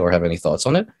this movie or have any thoughts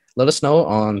on it, let us know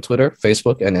on Twitter,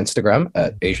 Facebook, and Instagram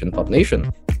at Asian Pop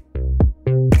Nation.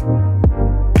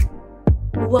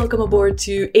 Welcome aboard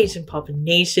to Asian Pop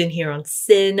Nation here on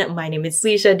SYN. My name is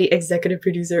Leisha, the executive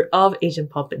producer of Asian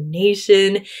Pop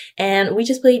Nation, and we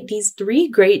just played these 3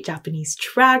 great Japanese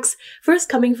tracks. First,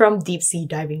 coming from Deep Sea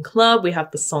Diving Club, we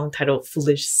have the song titled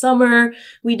Foolish Summer.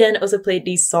 We then also played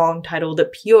the song titled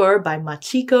Pure by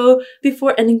Machiko,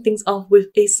 before ending things off with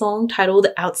a song titled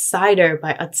Outsider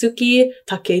by Atsuki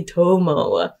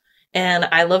Taketomo. And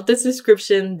I love this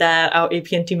description that our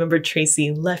APN team member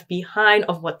Tracy left behind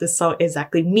of what this song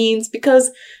exactly means,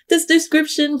 because this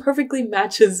description perfectly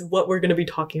matches what we're going to be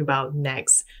talking about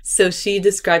next. So she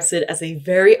describes it as a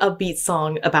very upbeat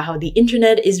song about how the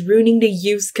internet is ruining the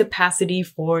youth's capacity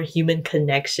for human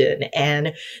connection.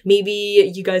 And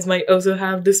maybe you guys might also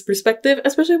have this perspective,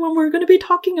 especially when we're going to be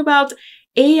talking about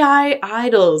AI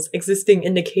idols existing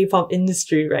in the K-pop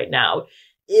industry right now.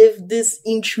 If this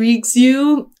intrigues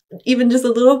you, even just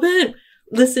a little bit,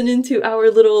 listen into our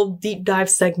little deep dive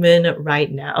segment right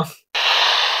now.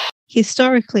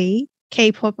 Historically,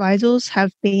 K-pop idols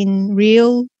have been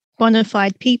real, bona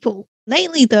fide people.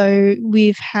 Lately, though,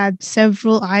 we've had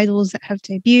several idols that have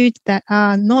debuted that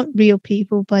are not real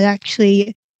people, but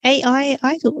actually AI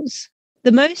idols.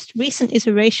 The most recent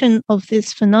iteration of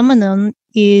this phenomenon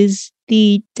is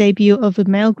the debut of a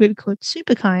male group called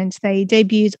Superkinds. They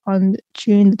debuted on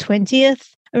June the 20th,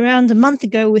 around a month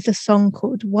ago, with a song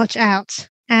called Watch Out.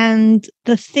 And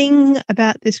the thing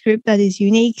about this group that is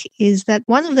unique is that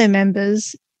one of their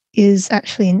members is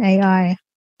actually an AI.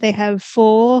 They have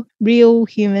 4 real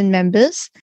human members,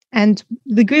 and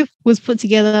the group was put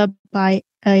together by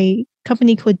a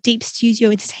company called Deep Studio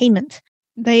Entertainment.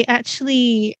 They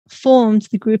actually formed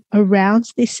the group around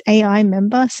this AI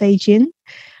member, Seijin.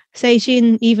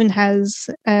 Seijin even has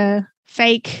a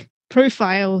fake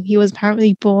profile. He was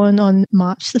apparently born on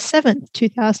March the 7th,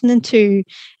 2002,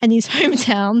 and his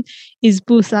hometown is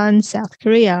Busan, South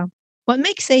Korea. What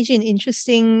makes Seijin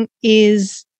interesting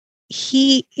is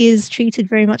he is treated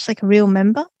very much like a real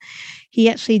member. He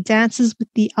actually dances with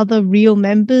the other real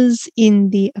members in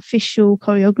the official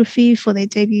choreography for their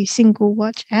debut single,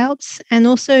 Watch Out, and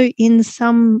also in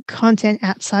some content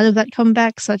outside of that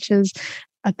comeback, such as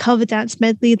a cover dance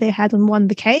medley they had on One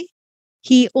Bouquet.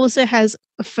 He also has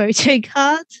a photo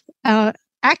card,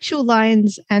 actual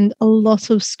lines, and a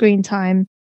lot of screen time.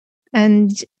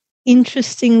 And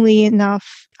interestingly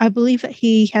enough, I believe that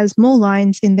he has more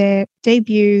lines in their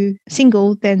debut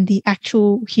single than the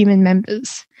actual human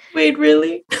members. Wait,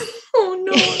 really? Oh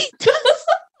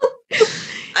no.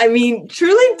 I mean,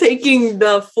 truly taking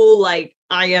the full, like,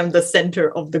 I am the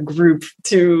center of the group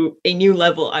to a new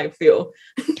level, I feel.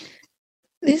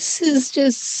 This is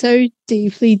just so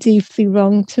deeply, deeply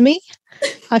wrong to me.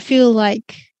 I feel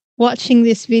like watching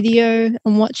this video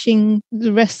and watching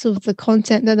the rest of the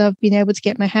content that I've been able to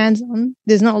get my hands on,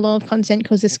 there's not a lot of content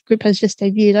because this group has just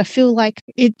debuted. I feel like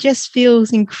it just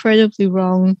feels incredibly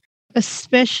wrong,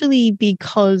 especially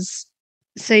because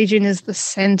Seijin is the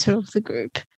center of the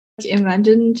group.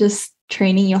 Imagine just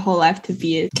training your whole life to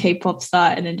be a K-pop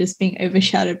star and then just being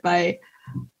overshadowed by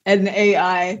an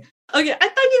AI. Okay, I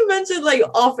thought you mentioned like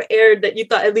off air that you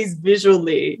thought at least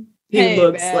visually he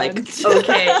looks like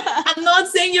okay. I'm not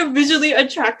saying you're visually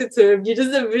attracted to him. You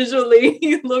just said visually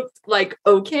he looked like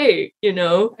okay, you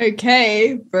know?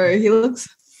 Okay, bro, he looks...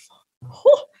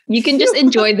 You can just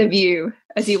enjoy the view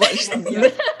as you watch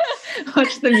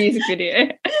watch the music video.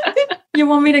 You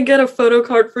want me to get a photo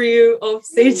card for you of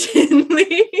Seijin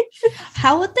Lee?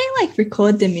 How would they like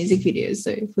record their music videos?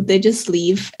 So would they just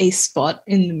leave a spot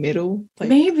in the middle? Like,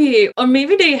 maybe, or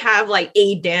maybe they have like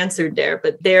a dancer there,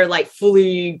 but they're like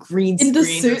fully green screen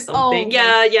or something.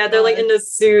 Oh, yeah, they're like in the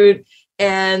suit,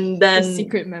 and then a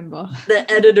secret member. The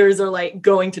editors are like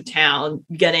going to town,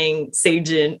 getting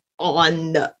Seijin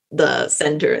on the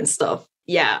center and stuff.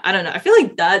 Yeah, I don't know. I feel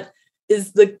like that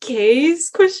is the case,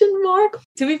 question mark.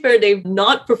 To be fair, they've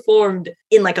not performed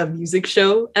in like a music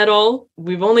show at all.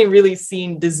 We've only really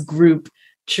seen this group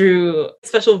through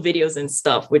special videos and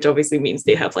stuff, which obviously means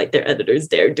they have like their editors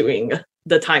there doing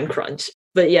the time crunch.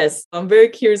 But yes, I'm very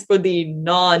curious for the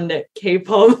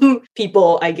non-K-pop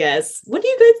people, I guess. What do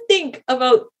you guys think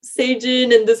about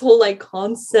Seijin and this whole like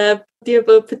concept? Do you have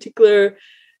a particular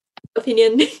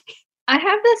opinion? I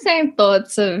have the same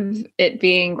thoughts of it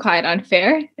being quite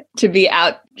unfair to be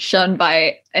outshone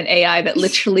by an AI that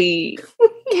literally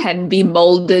can be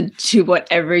molded to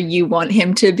whatever you want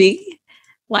him to be.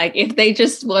 Like if they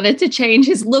just wanted to change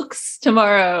his looks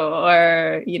tomorrow,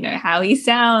 or, you know, how he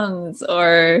sounds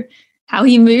or how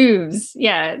he moves.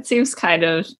 Yeah, it seems kind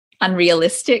of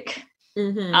unrealistic.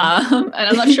 And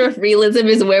I'm not sure if realism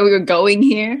is where we were going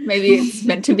here. Maybe it's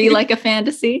meant to be like a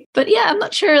fantasy. But yeah, I'm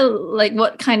not sure like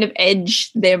what kind of edge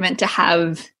they're meant to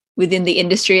have within the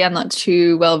industry. I'm not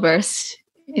too well versed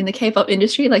in the K-pop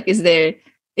industry. Like, is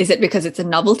it because it's a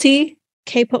novelty?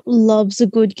 K-pop loves a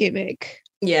good gimmick.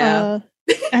 Yeah.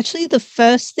 Actually, the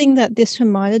first thing that this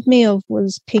reminded me of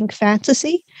was Pink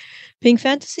Fantasy. Pink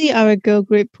Fantasy are a girl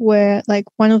group where like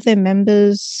one of their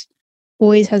members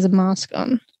always has a mask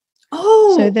on.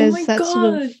 Oh, so there's that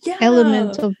sort of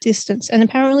element of distance, and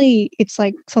apparently it's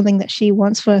like something that she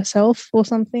wants for herself or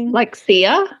something. Like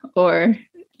Thea, or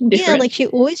different? Yeah, like she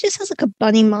always just has like a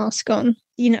bunny mask on.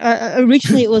 You know,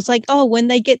 originally it was like, oh, when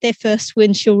they get their first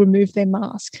win, she'll remove their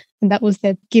mask, and that was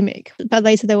their gimmick. But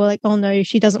later they were like, oh no,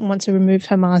 she doesn't want to remove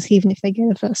her mask even if they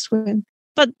get a first win.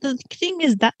 But the thing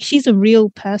is that she's a real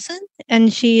person,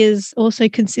 and she is also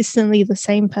consistently the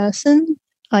same person.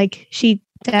 Like she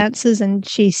dances and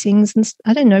she sings, and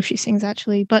I don't know if she sings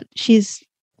actually, but she's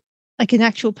like an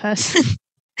actual person.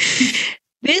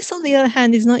 This, on the other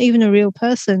hand, is not even a real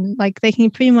person. Like they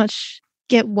can pretty much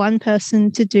get one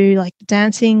person to do like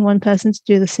dancing, one person to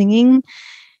do the singing,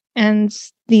 and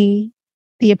the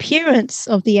appearance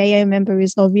of the AA member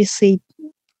is obviously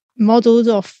modeled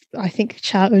off, I think,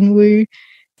 Cha Eun-woo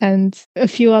and a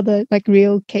few other like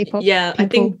real K-pop. Yeah, people. I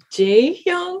think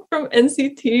Jaehyung from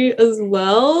NCT as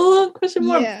well. Question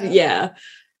mark. Yeah.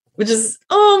 Which is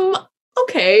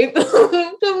okay.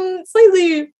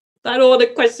 Slightly. I don't want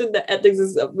to question the ethics.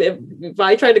 If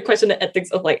I try to question the ethics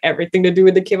of like everything to do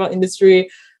with the K-pop industry,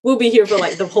 we'll be here for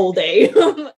like the whole day.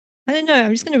 I don't know.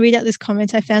 I'm just going to read out this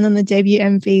comment I found on the debut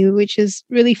MV, which is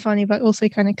really funny, but also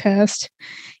kind of cursed.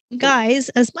 Guys,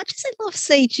 as much as I love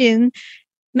Seijin,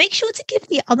 make sure to give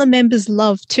the other members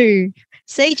love too.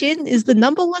 Seijin is the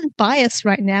 #1 bias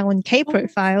right now on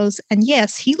K-profiles, and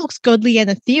yes, he looks godly and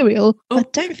ethereal,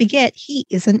 but don't forget, he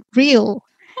isn't real.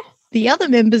 The other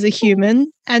members are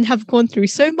human and have gone through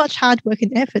so much hard work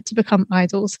and effort to become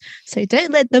idols, so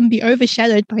don't let them be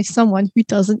overshadowed by someone who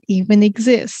doesn't even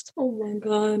exist. Oh my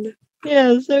god.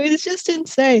 Yeah, so it's just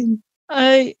insane.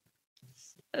 I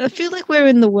feel like we're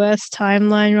in the worst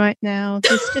timeline right now.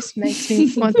 This just makes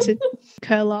me want to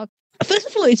curl up. First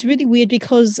of all, it's really weird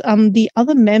because the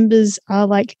other members are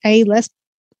like A, less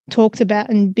talked about,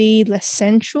 and B, less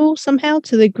central somehow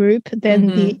to the group than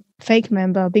the fake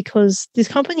member, because this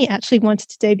company actually wanted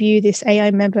to debut this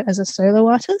AI member as a solo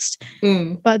artist,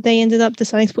 but they ended up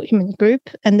deciding to put him in a group,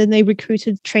 and then they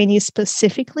recruited trainees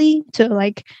specifically to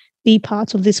like be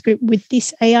part of this group with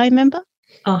this AI member.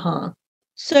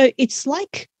 So it's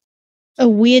like a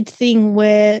weird thing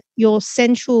where your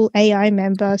central AI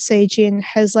member, Seijin,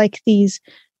 has like these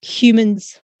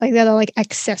humans like that are like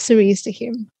accessories to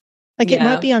him. Like it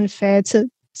might be unfair to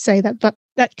say that, but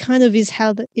that kind of is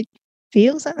how it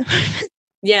feels at the moment.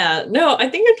 Yeah, no, I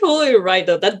think you're totally right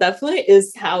though. That definitely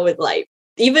is how it like,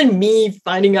 even me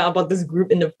finding out about this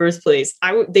group in the first place,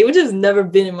 they would just never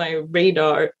been in my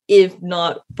radar if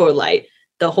not for like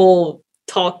the whole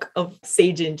talk of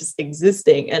Seijin just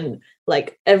existing, and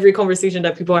like every conversation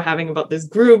that people are having about this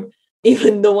group,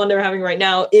 even the one they're having right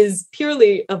now, is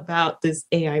purely about this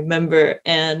AI member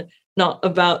and not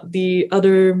about the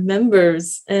other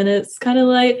members. And it's kind of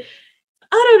like,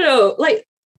 I don't know, like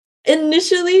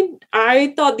initially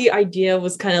I thought the idea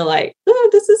was kind of like, oh,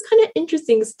 this is kind of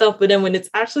interesting stuff, but then when it's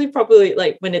actually properly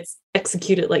like when it's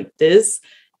executed like this,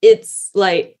 it's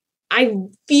like I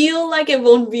feel like it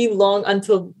won't be long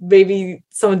until maybe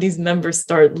some of these members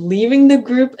start leaving the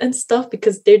group and stuff,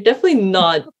 because they're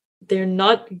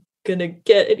not gonna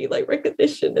get any like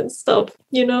recognition and stuff,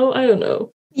 you know? I don't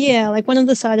know. Yeah, like one of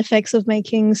the side effects of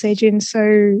making Seijin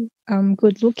so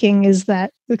good looking is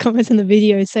that the comments in the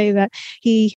video say that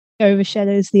he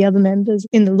overshadows the other members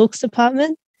in the looks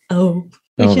department.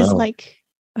 Which is like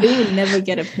he would never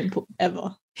get a pimple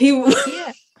ever. He would.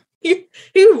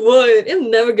 He'll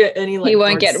never get any like. He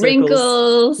won't get circles.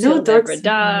 Wrinkles. No He'll dark never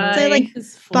die. So like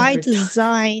by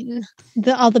design,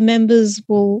 the other members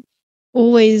will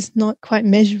always not quite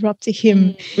measure up to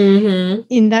him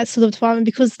in that sort of department,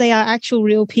 because they are actual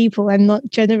real people and not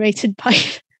generated by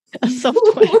a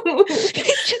software.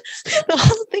 The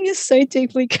whole thing is so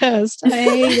deeply cursed. I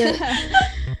hate it.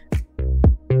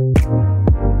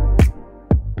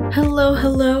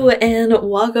 Hello, and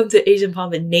welcome to Asian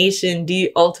Pop Nation,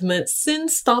 the ultimate sin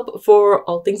stop for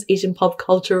all things Asian pop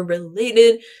culture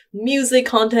related, music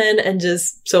content, and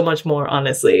just so much more,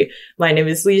 honestly. My name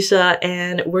is Leisha,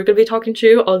 and we're gonna be talking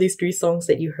through all these 3 songs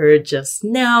that you heard just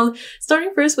now,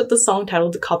 starting first with the song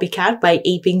titled Copycat by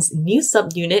Aping's new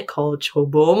subunit called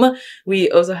Chobom.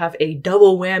 We also have a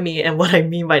double whammy, and what I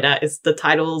mean by that is the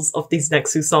titles of these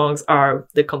next 2 songs are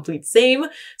the complete same,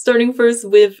 starting first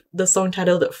with the song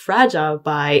titled Fragile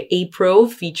by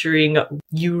Apro featuring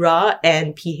Yura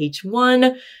and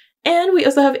PH1. And we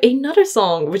also have another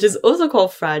song, which is also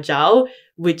called Fragile,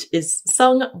 which is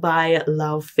sung by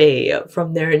Lao Fei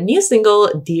from their new single,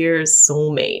 Dear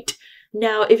Soulmate.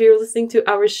 Now, if you're listening to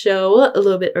our show a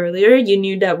little bit earlier, you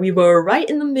knew that we were right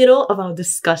in the middle of our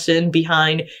discussion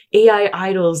behind AI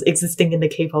idols existing in the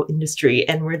K-pop industry,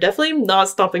 and we're definitely not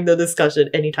stopping the discussion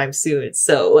anytime soon.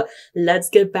 So let's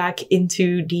get back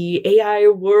into the AI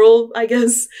world, I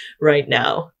guess, right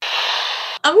now.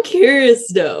 I'm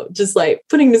curious though, just like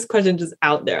putting this question just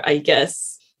out there, I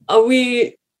guess.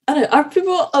 Are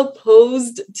people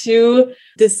opposed to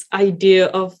this idea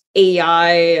of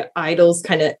AI idols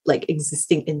kind of like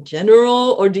existing in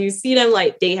general? Or do you see them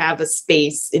like they have a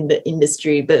space in the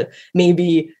industry, but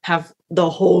maybe have the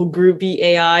whole group be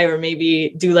AI, or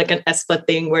maybe do like an aespa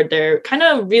thing where they're kind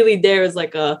of really there as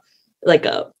like a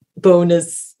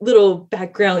bonus little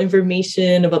background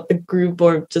information about the group,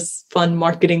 or just fun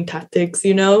marketing tactics,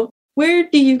 you know? Where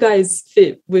do you guys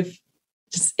fit with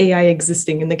just AI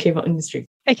existing in the K-pop industry?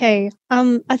 Okay,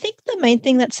 I think the main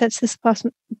thing that sets this apart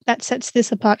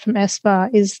from aespa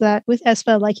is that with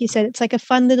aespa, like you said, it's like a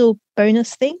fun little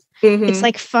bonus thing. Mm-hmm. It's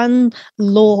like fun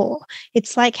lore.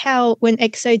 It's like how when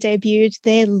EXO debuted,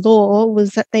 their lore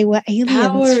was that they were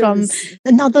aliens from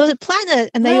another planet,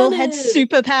 and they all had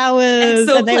superpowers,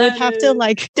 and they would have to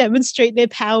like demonstrate their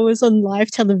powers on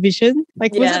live television.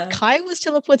 Like, was it Kai was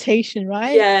teleportation,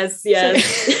 right? Yes.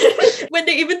 So when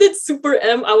they even did Super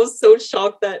M, I was so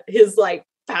shocked that his like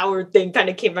power thing kind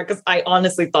of came back, because I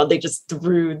honestly thought they just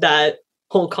threw that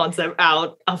whole concept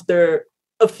out after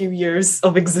a few years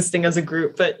of existing as a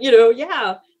group. But you know,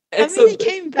 they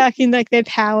came back in like their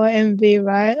power MV,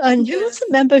 right? And who was the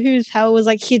member whose power was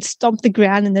like he'd stomp the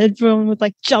ground and everyone would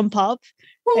like jump up?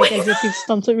 Like as if he'd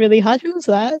stomped it really hard. Who was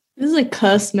that? This is a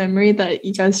cursed memory that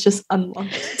you guys just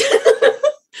unlocked.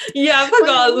 Yeah, I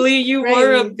forgot, Lee, you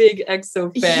were a big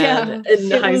EXO fan in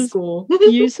high school.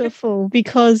 Beautiful,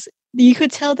 because you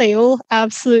could tell they all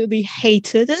absolutely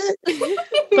hated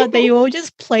it, but they all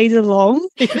just played along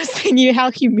because they knew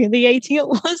how humiliating it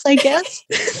was, I guess.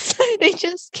 So they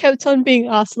just kept on being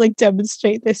asked to like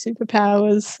demonstrate their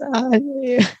superpowers.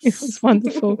 It was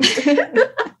wonderful.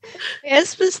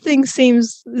 aespa's thing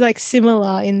seems like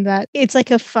similar in that it's like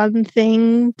a fun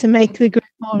thing to make the group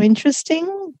more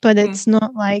interesting, but it's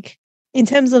not like, in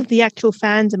terms of the actual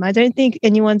fandom, I don't think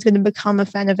anyone's going to become a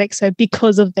fan of EXO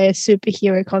because of their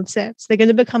superhero concepts. They're going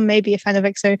to become maybe a fan of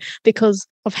EXO because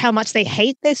of how much they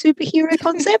hate their superhero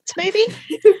concept, maybe.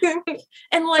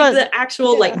 And like the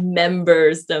actual like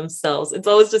members themselves, it's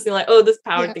always just like, oh, this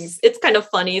power thing, it's kind of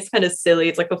funny, it's kind of silly,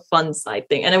 it's like a fun side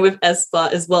thing. And then with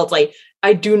aespa as well, it's like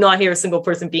I do not hear a single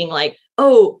person being like,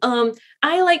 oh,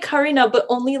 I like Karina, but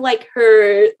only like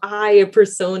her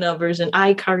persona version,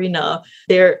 Karina.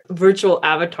 They're virtual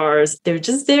avatars. They're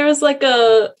just there as like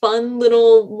a fun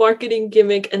little marketing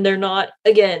gimmick, and they're not,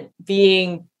 again,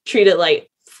 being treated like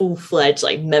full-fledged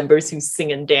like members who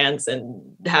sing and dance and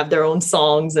have their own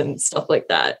songs and stuff like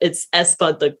that. It's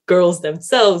aespa, the girls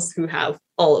themselves, who have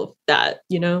all of that,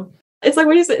 you know? It's like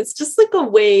what you said, it's just like a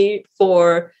way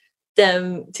for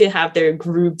them to have their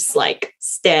groups like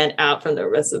stand out from the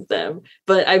rest of them.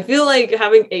 But I feel like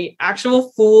having a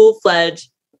actual full-fledged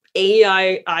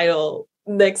AI idol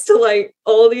next to like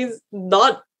all these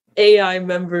not AI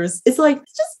members, it's like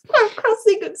it's just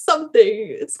crossing something.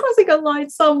 It's crossing a line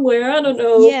somewhere. I don't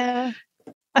know. Yeah.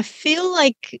 I feel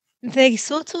like they're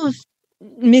sort of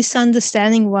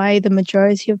misunderstanding why the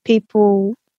majority of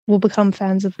people will become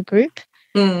fans of a group.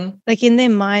 Like in their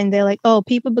mind, they're like, oh,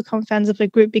 people become fans of a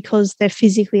group because they're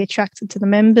physically attracted to the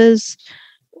members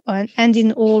and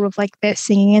in awe of like their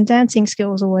singing and dancing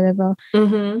skills or whatever.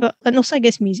 But, and also I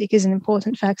guess music is an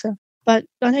important factor. But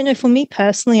I don't know, for me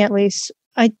personally at least,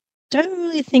 I don't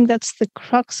really think that's the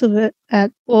crux of it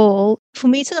at all. For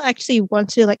me to actually want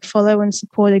to like follow and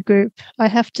support a group, I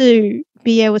have to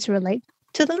be able to relate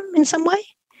to them in some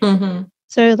way.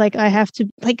 So like I have to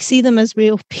like see them as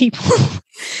real people.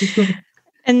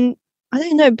 And I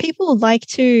don't know, people like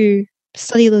to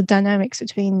study the dynamics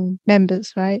between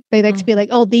members, right? They like to be like,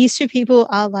 oh, these two people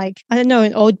are like, I don't know,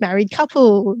 an old married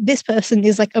couple. This person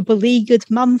is like a beleaguered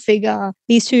mum figure.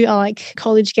 These two are like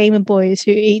college gamer boys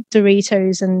who eat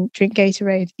Doritos and drink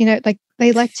Gatorade. You know, like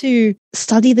they like to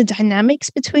study the dynamics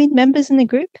between members in the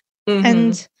group.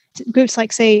 And groups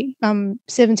like, say,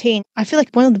 17, I feel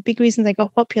like one of the big reasons they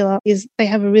got popular is they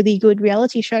have a really good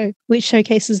reality show which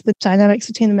showcases the dynamics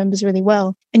between the members really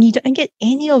well. And you don't get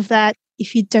any of that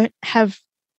if you don't have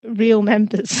real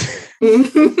members.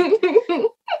 I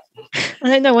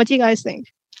don't know. What do you guys think?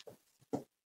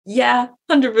 Yeah,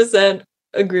 100%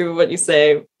 agree with what you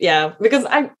say. Yeah, because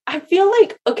I feel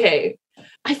like, okay,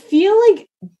 I feel like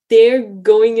they're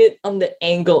going it on the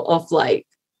angle of like,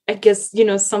 I guess, you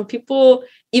know, some people,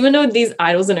 even though these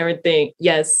idols and everything,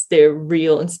 yes, they're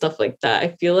real and stuff like that. I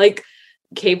feel like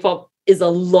K-pop is a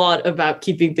lot about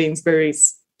keeping things very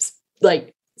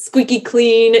like squeaky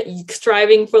clean,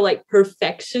 striving for like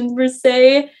perfection per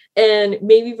se. And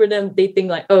maybe for them, they think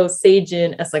like, oh,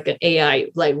 Seijin as like an AI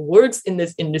like works in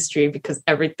this industry because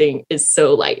everything is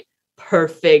so like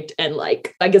perfect and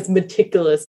like, I guess,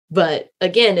 meticulous. But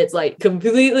again, it's like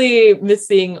completely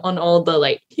missing on all the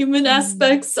like human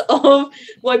aspects of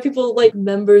why people like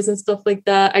members and stuff like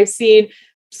that. I've seen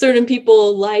certain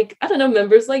people like, I don't know,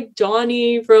 members like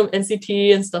Johnny from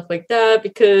NCT and stuff like that,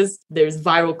 because there's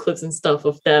viral clips and stuff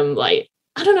of them like,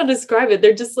 I don't know how to describe it.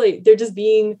 They're just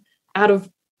being out of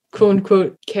quote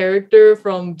unquote character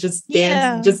from just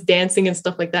dancing and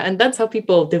stuff like that. And that's how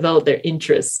people develop their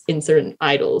interests in certain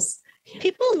idols.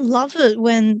 People love it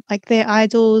when like their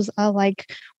idols are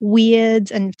like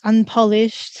weird and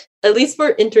unpolished. At least for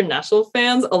international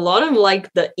fans, a lot of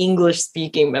like the English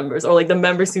speaking members or like the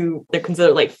members who they're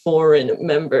considered like foreign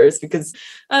members, because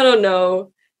I don't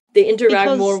know, they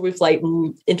interact more with like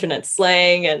internet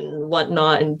slang and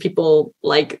whatnot, and people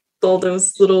like all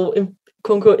those little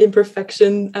quote unquote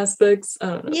imperfection aspects. I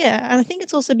don't know. Yeah, and I think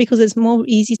it's also because it's more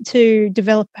easy to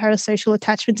develop parasocial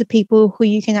attachment to people who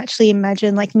you can actually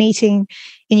imagine like meeting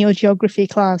in your geography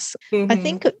class. I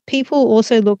think people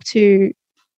also look to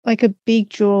like a big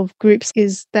draw of groups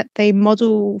is that they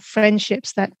model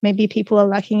friendships that maybe people are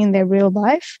lacking in their real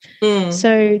life.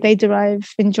 So they derive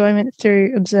enjoyment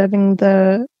through observing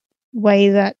the way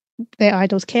that their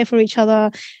idols care for each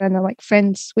other and are like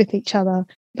friends with each other.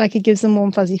 Like it gives them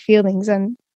warm fuzzy feelings.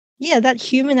 And yeah, that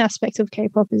human aspect of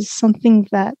K-pop is something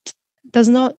that does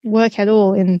not work at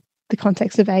all in the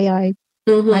context of AI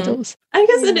idols. I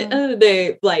guess at the end of the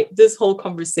day, like this whole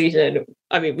conversation,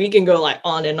 I mean, we can go like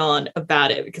on and on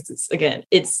about it because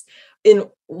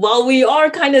while we are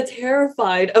kind of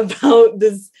terrified about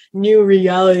this new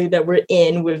reality that we're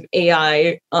in with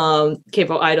AI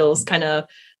K-pop idols kind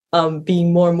of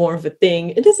being more and more of a thing,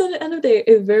 it is at the end of the day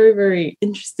a very, very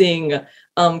interesting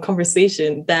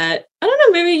conversation that, I don't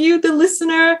know, maybe you, the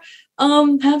listener,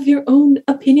 have your own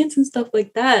opinions and stuff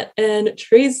like that. And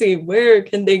Tracy, where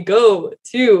can they go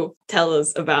to tell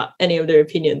us about any of their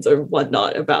opinions or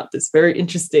whatnot about this very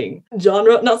interesting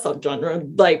genre, not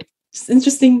subgenre, like just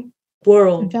interesting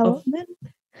world development?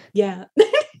 Yeah.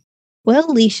 Well,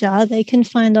 Leisha, they can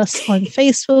find us on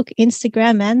Facebook,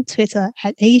 Instagram, and Twitter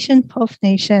at Asian Pop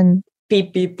Nation.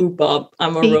 Beep, beep, boop, bop.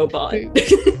 I'm a robot.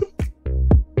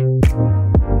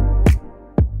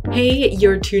 Hey,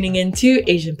 you're tuning into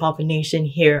Asian Pop Nation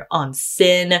here on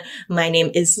Sin. My name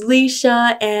is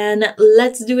Leisha, and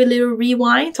let's do a little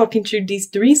rewind talking through these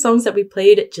 3 songs that we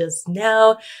played just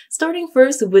now. Starting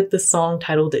first with the song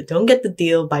titled Don't Get the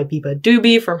Deal by Biba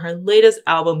Doobie from her latest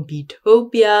album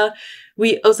Beatopia.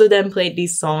 We also then played the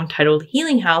song titled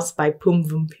Healing House by Pum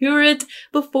Vumpurit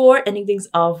before ending things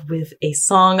off with a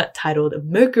song titled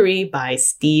Mercury by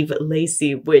Steve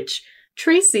Lacy, which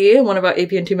Tracy, one of our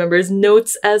APN2 members,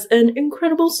 notes as an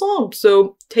incredible song.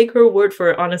 So take her word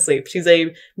for it, honestly. She's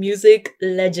a music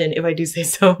legend, if I do say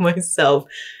so myself.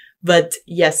 But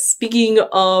yes, speaking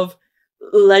of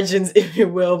legends, if you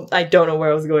will, I don't know where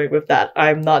I was going with that.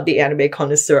 I'm not the anime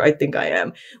connoisseur. I think I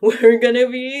am. We're gonna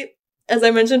be, as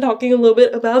I mentioned, talking a little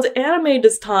bit about anime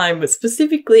this time, but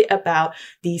specifically about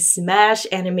the Smash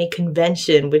Anime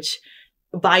Convention, which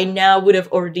by now would have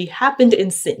already happened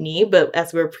in Sydney, but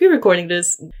as we're pre-recording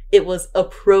this, it was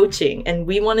approaching, and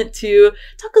we wanted to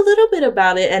talk a little bit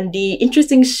about it and the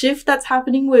interesting shift that's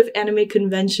happening with anime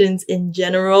conventions in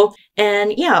general.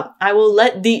 And yeah, I will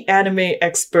let the anime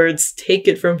experts take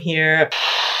it from here.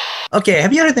 Okay,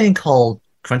 have you heard a thing called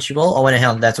Crunchyroll? Oh, wait,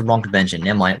 hell, that's a wrong convention.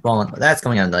 Never mind, wrong. That's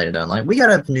coming out later, though. Like, we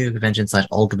got a new convention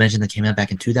 / old convention that came out back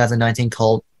in 2019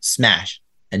 called Smash.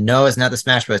 And no, it's not the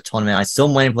Smash Bros. Tournament. I'm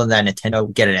still waiting for that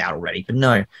Nintendo get it out already. But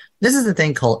no, this is the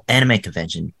thing called anime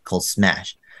convention called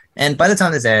Smash. And by the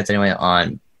time this airs, anyway,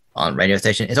 on on radio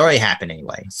station. It's already happened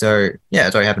anyway. So yeah,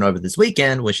 it's already happened over this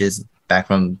weekend, which is back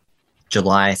from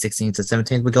July 16th to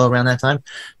 17th. We go around that time.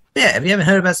 But yeah, if you haven't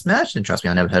heard about Smash, then trust me,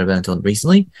 I never heard about it until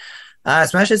recently.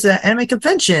 Smash is an anime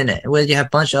convention where you have a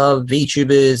bunch of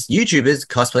VTubers, YouTubers,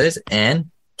 cosplayers, and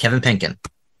Kevin Penkin.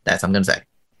 That's what I'm going to say.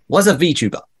 What's a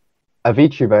VTuber? A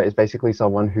VTuber is basically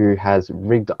someone who has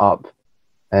rigged up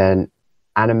an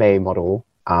anime model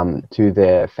to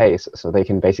their face, so they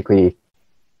can basically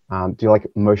do like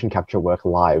motion capture work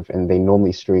live, and they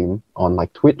normally stream on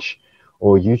like Twitch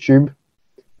or YouTube,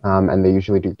 and they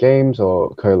usually do games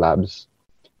or collabs.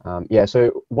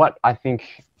 So what I think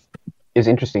is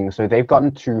interesting, so they've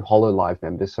gotten 2 HoloLive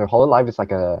members. So HoloLive is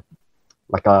like a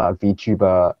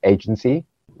VTuber agency,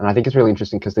 and I think it's really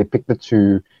interesting because they picked the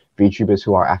 2 VTubers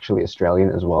who are actually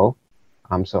Australian as well.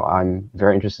 So I'm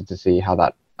very interested to see how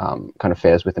that kind of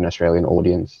fares with an Australian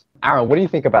audience. Aaron, what do you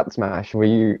think about Smash?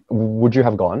 Would you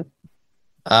have gone?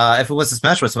 If it was a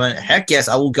Smash Bros. Tournament, heck yes,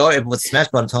 I will go if it was a Smash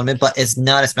Bros. Tournament, but it's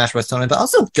not a Smash Bros. Tournament. But I'll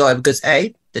still go because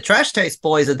A, the Trash Taste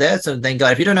boys are there, so then go.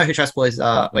 If you don't know who Trash Boys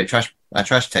are,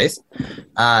 Trash Taste,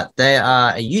 they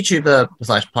are a YouTuber /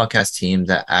 podcast team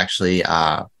that actually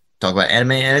talk about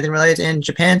anime and anything related in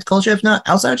Japan culture, if not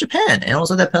outside of Japan, and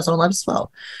also their personal lives as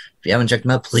well. If you haven't checked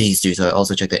them out, please do so.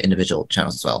 Also check their individual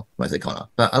channels as well, Wesley Connor.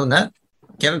 But other than that,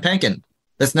 Kevin Penkin.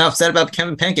 That's enough said about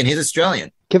Kevin Penkin. He's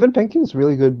Australian. Kevin Penkin's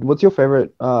really good. What's your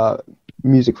favorite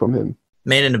music from him?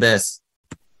 Made in Abyss.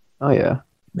 Oh, yeah.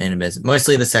 Made in Abyss.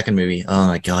 Mostly the second movie. Oh,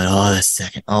 my God. Oh, the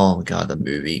second. Oh, my God, the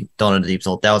movie. Dawn of the Deep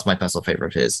Soul. That was my personal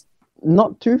favorite of his.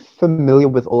 Not too familiar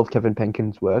with all of Kevin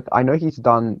Penkin's work. I know he's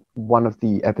done one of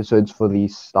the episodes for the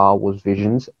Star Wars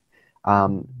Visions,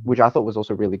 which I thought was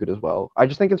also really good as well. I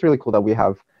just think it's really cool that we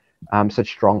have such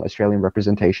strong Australian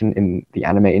representation in the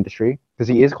anime industry, because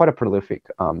he is quite a prolific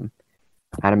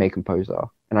anime composer,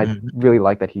 and I really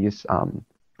like that he's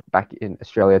back in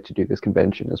Australia to do this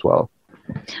convention as well.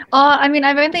 I mean,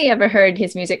 I've only ever heard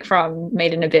his music from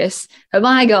Made in Abyss. Oh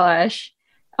my gosh.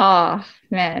 Oh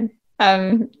man.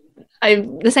 The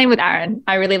same with Aaron.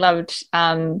 I really loved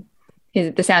the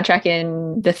soundtrack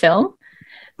in the film.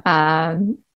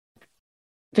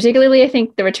 Particularly I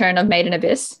think the return of Made in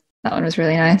Abyss. That one was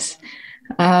really nice.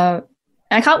 And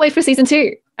I can't wait for season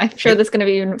 2. I'm sure there's going to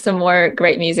be some more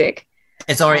great music.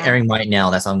 It's already airing right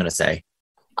now. That's all I'm going to say.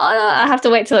 I have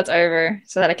to wait till it's over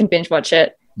so that I can binge watch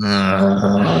it.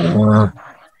 How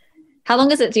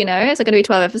long is it? Do you know? Is it going to be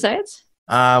 12 episodes?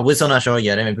 We're still not sure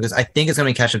yet, because I think it's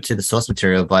going to catch up to the source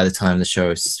material by the time the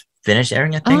show's finished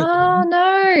airing, I think. Oh,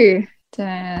 no.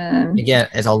 Damn. Again,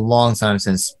 it's a long time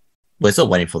since we're still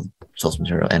waiting for the source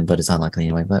material, but it's unlikely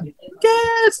anyway. But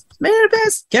yes, Made in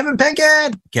Abyss, Kevin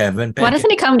Penkin. Why doesn't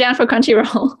he come down for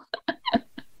Crunchyroll?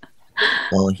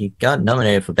 Well, he got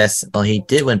nominated for best. Well, he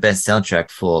did win best soundtrack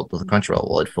for the Crunchyroll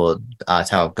Award for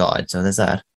Tower of God. So there's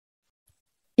that.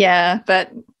 Yeah,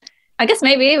 but I guess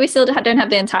maybe we still don't have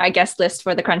the entire guest list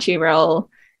for the Crunchyroll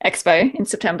Expo in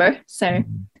September, so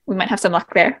we might have some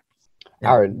luck there.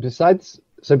 Aaron, besides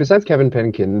Kevin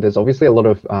Penkin, there's obviously a lot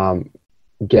of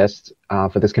guests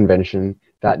for this convention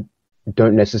that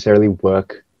don't necessarily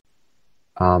work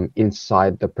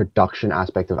inside the production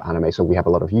aspect of anime. So we have a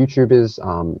lot of YouTubers,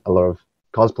 a lot of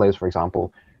cosplayers, for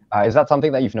example. Is that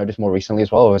something that you've noticed more recently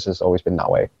as well, or has this always been that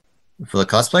way? For the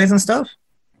cosplays and stuff?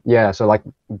 Yeah, so like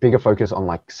bigger focus on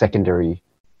like secondary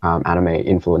anime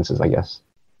influences, I guess.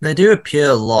 They do appear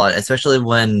a lot, especially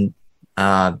when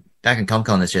back in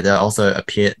Comic-Con this year, there was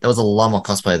a lot more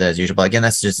cosplay there as usual. But again,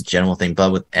 that's just a general thing.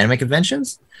 But with anime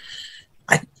conventions,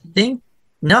 I think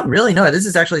not really. No, this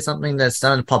is actually something that's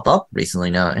starting to pop up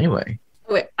recently now. Anyway,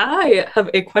 wait, I have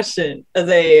a question as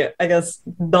a, I guess,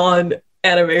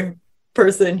 non-anime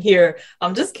person here.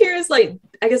 I'm just curious, like,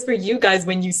 I guess for you guys,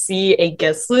 when you see a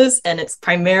guest list and it's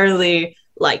primarily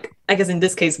like, I guess in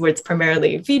this case where it's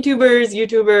primarily VTubers,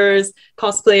 YouTubers,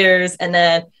 cosplayers, and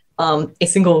then a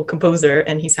single composer,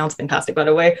 and he sounds fantastic, by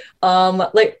the way.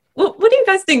 Like, what do you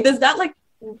guys think? Does that like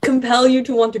compel you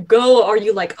to want to go? Or are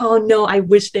you like, oh no, I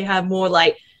wish they had more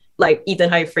like Ethan,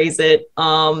 how you phrase it,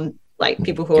 like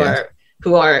people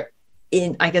who are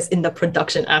in, I guess, in the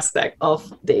production aspect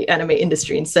of the anime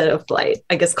industry instead of like,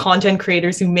 I guess, content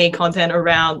creators who make content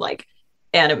around like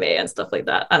anime and stuff like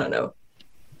that. I don't know.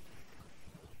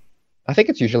 I think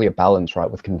it's usually a balance, right,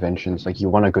 with conventions. Like you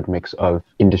want a good mix of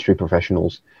industry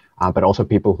professionals, but also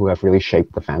people who have really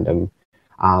shaped the fandom.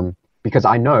 Because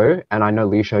I know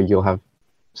Leisha, you'll have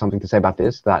something to say about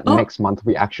this, that next month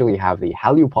we actually have the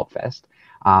Hallyu Pop Fest,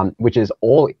 which is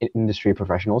all industry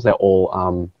professionals. They're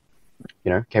all,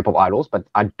 K-pop idols, but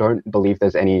I don't believe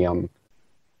there's any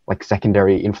like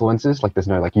secondary influences. Like there's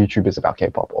no like YouTubers about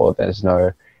K-pop, or there's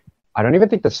no I don't even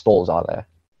think the stalls are there.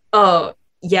 Oh,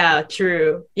 yeah,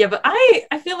 true. Yeah, but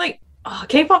I feel like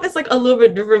K-pop is like a little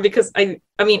bit different because I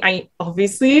mean I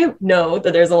obviously know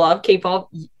that there's a lot of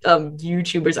K-pop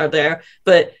YouTubers out there,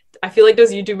 but I feel like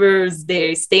those YouTubers,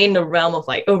 they stay in the realm of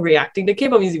like reacting to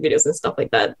K-pop music videos and stuff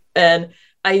like that. And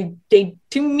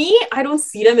to me, I don't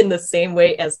see them in the same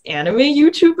way as anime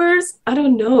YouTubers. I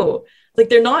don't know.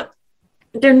 Like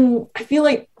I feel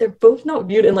like they're both not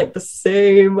viewed in like the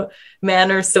same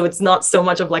manner, so it's not so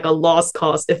much of like a lost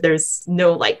cause if there's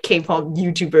no like K-pop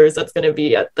YouTubers that's gonna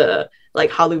be at the like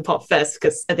Hallyu Pop Fest,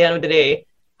 because at the end of the day,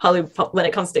 Hallyu Pop, when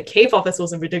it comes to K-pop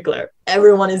festivals in particular,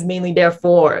 everyone is mainly there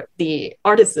for the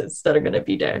artists that are gonna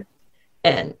be there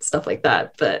and stuff like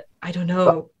that. But I don't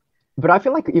know. But I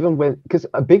feel like even because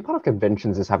a big part of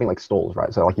conventions is having like stalls,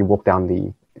 right? So like you walk down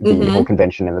the whole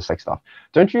convention and this like stuff.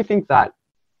 Don't you think that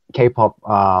K-pop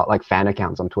like fan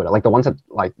accounts on Twitter, like the ones that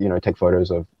like take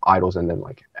photos of idols and then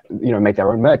like make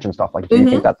their own merch and stuff, like do you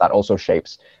think that also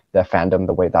shapes their fandom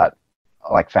the way that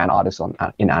like fan artists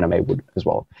in anime would as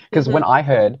well? Because when I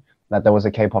heard that there was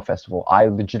a K-pop festival, I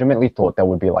legitimately thought there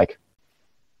would be like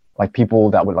people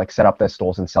that would like set up their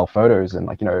stores and sell photos and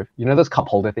like those cup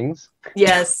holder things.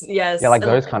 Yes. Yeah, like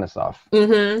those kind of stuff.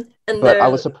 And but I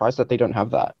was surprised that they don't have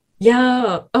that.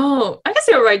 Yeah. Oh, I guess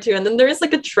you're right too. And then there is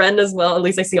like a trend as well, at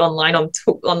least I see online on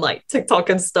like TikTok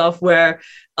and stuff, where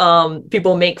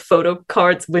people make photo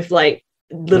cards with like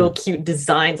little cute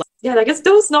designs. Yeah, I guess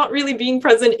those not really being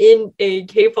present in a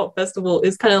K-pop festival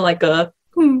is kind of like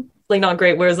like not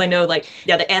great. Whereas I know like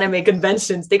the anime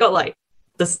conventions, they got like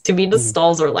this, to me the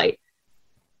stalls are like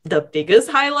the biggest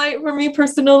highlight for me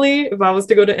personally if I was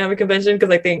to go to anime convention,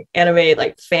 because I think anime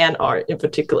like fan art in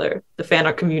particular, the fan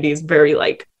art community is very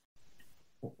like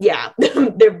they're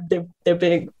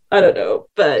big. I don't know,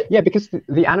 but yeah, because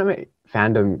the anime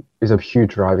fandom is a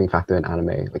huge driving factor in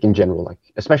anime, like in general, like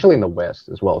especially in the West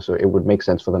as well. So it would make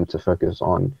sense for them to focus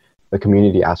on the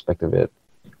community aspect of it.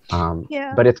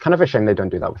 But it's kind of a shame they don't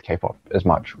do that with K-pop as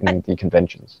much in the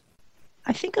conventions.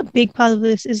 I think a big part of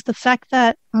this is the fact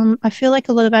that I feel like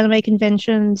a lot of anime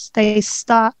conventions, they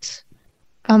start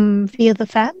via the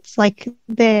fans. Like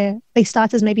they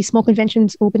start as maybe small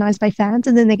conventions organized by fans,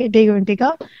 and then they get bigger and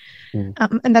bigger.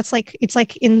 And that's like, it's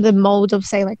like in the mold of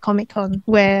say like Comic-Con,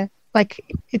 where like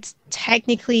it's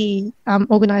technically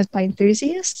organized by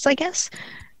enthusiasts, I guess.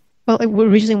 Well, it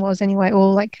originally was anyway.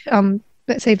 Or like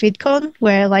let's say VidCon,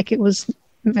 where like it was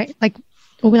like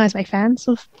organized by fans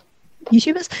of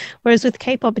YouTubers. Whereas with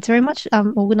K-pop, it's very much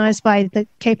organized by the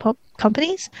K-pop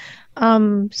companies.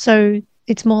 So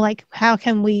it's more like, how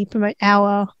can we promote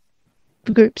our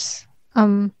groups?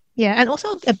 And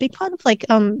also a big part of like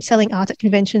selling art at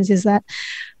conventions is that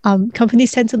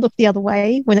companies tend to look the other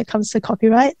way when it comes to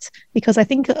copyright, because I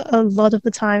think a lot of the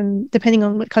time, depending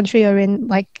on what country you're in,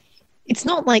 like it's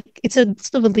not like it's a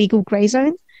sort of a legal gray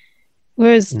zone,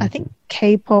 whereas I think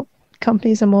K-pop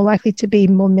companies are more likely to be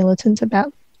more militant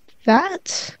about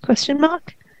that ?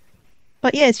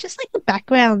 But yeah, it's just like the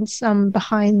backgrounds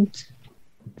behind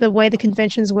the way the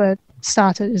conventions were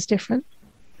started is different.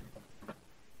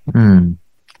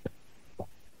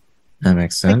 That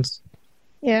makes sense.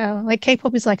 Like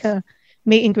K-pop is like a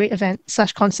meet and greet event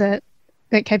 / concert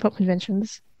at K-pop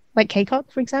conventions. Like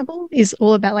K-pop, for example, is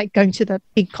all about like going to the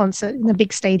big concert in a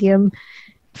big stadium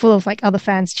full of like other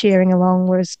fans cheering along,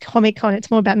 whereas Comic-Con,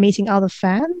 it's more about meeting other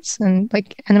fans, and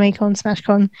like AnimeCon,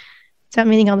 SmashCon, it's about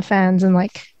meeting other fans and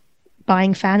like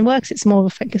buying fan works. It's more of a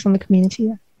focus on the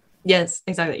community. Yes,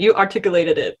 exactly. You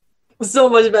articulated it so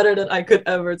much better than I could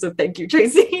ever, so thank you,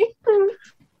 Tracy.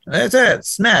 That's it.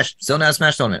 Smash. Still not a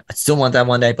Smash tournament. I still want that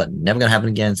one day, but never gonna happen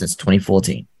again since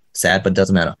 2014. Sad, but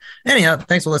doesn't matter. Anyhow,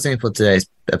 thanks for listening for today's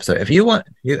episode. If you want,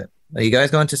 are you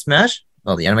guys going to Smash?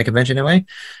 Well, the anime convention anyway.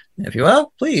 If you are,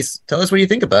 please tell us what you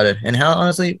think about it, and how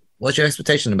honestly, what's your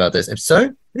expectation about this? If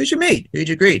so, who'd you meet? Who'd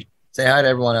you greet? Say hi to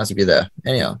everyone else if you're there.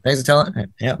 Anyhow, thanks for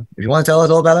telling. Yeah, if you want to tell us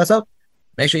all about that stuff,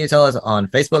 make sure you tell us on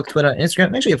Facebook, Twitter,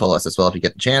 Instagram. Make sure you follow us as well if you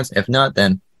get the chance. If not,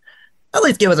 then at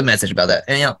least give us a message about that.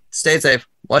 Anyhow, stay safe,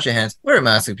 wash your hands, wear a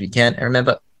mask if you can, and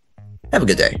remember, have a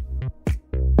good day.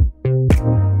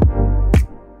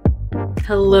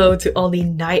 Hello to all the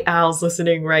night owls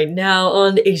listening right now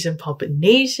on Asian Pop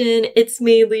Nation. It's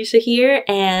me, Alicia here.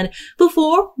 And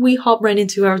before we hop right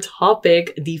into our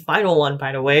topic, the final one,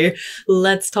 by the way,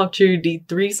 let's talk through the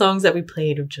 3 songs that we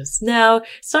played just now.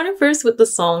 Starting first with the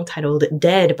song titled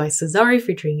Dead by Cesari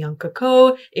featuring Young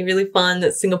Kako, a really fun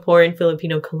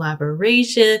Singaporean-Filipino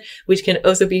collaboration, which can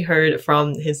also be heard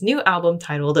from his new album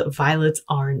titled Violets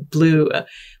Aren't Blue.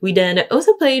 We then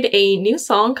also played a new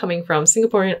song coming from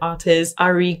Singaporean artist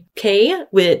Ari K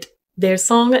with their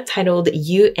song titled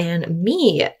You and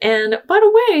Me. And by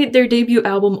the way, their debut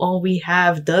album All We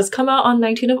Have does come out on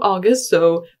 19th of August,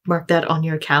 so mark that on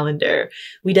your calendar.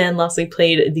 We then lastly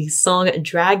played the song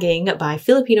Dragging by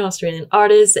Filipino-Australian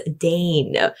artist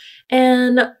Dane.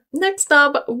 And next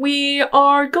up, we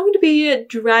are going to be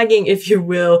dragging, if you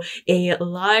will, a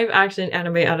live-action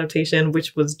anime adaptation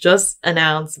which was just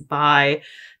announced by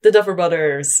the Duffer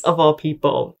Brothers, of all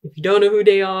people. If you don't know who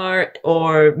they are,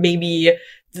 or maybe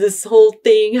this whole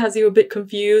thing has you a bit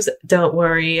confused, don't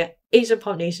worry. Asian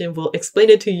Pop Nation will explain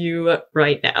it to you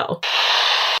right now.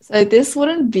 So this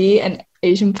wouldn't be an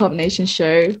Asian Pop Nation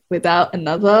show without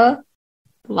another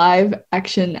live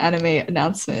action anime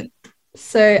announcement.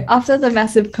 So after the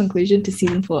massive conclusion to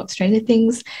season 4 of Stranger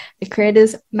Things, the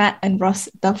creators Matt and Ross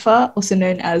Duffer, also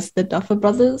known as the Duffer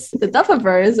Brothers, the Duffer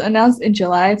Bros, announced in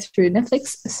July through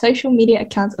Netflix social media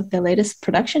accounts of their latest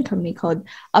production company called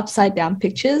Upside Down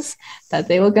Pictures that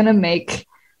they were going to make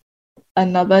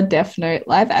another Death Note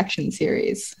live action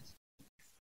series.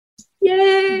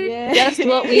 Yay! Yeah. Just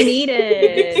what we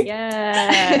needed.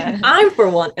 Yeah. I, for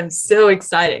one, am so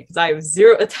excited because I have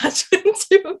zero attachment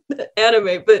to the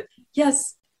anime, but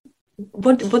yes,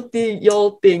 what do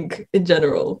y'all think in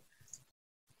general?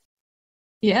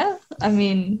 Yeah, I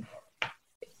mean,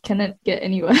 can it get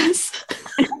any worse?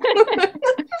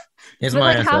 Here's But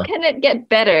my like, how answer. can it get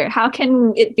better? How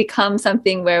can it become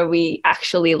something where we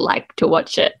actually like to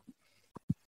watch it?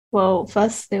 Well,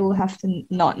 first they will have to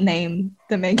not name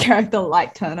the main character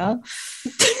Light Turner.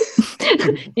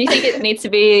 Do you think it needs to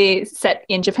be set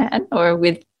in Japan or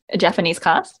with a Japanese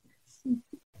cast?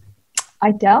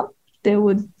 I doubt there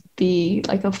would be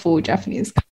like a full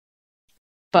Japanese cast,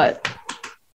 but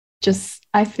just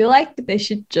I feel like they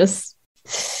should just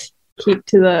keep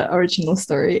to the original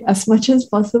story as much as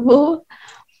possible.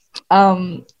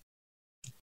 Yeah,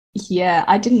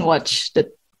 I didn't watch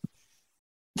the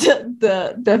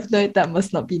Death Note that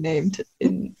must not be named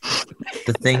in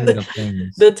The thing of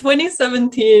things. The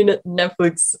 2017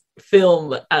 Netflix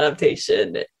film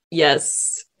adaptation,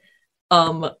 yes.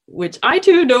 Which I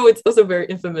too know it's also very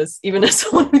infamous, even as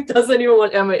someone who doesn't even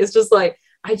watch anime. It's just like,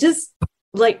 I just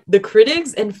like the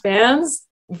critics and fans,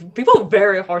 people are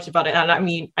very harsh about it. And I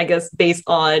mean, I guess based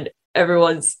on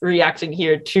everyone's reaction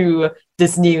here to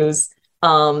this news,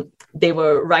 they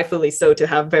were rightfully so to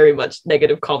have very much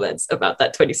negative comments about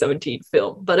that 2017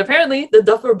 film. But apparently the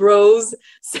Duffer Bros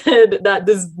said that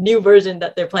this new version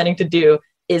that they're planning to do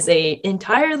is a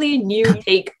entirely new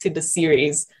take to the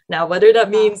series. Now, whether that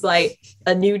means like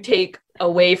a new take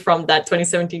away from that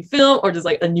 2017 film or just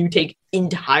like a new take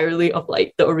entirely of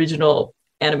like the original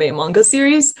anime and manga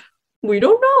series, we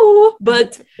don't know.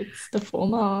 But it's the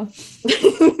former.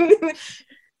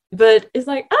 But it's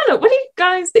like, I don't know, what do you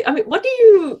guys think? I mean, what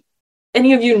do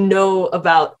any of you know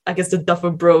about, I guess, the Duffer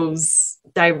Bros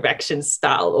direction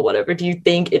style or whatever? Do you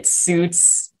think it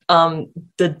suits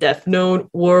the Death Note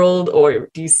world, or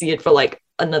do you see it for like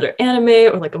another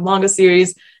anime or like a manga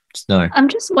series? No. I'm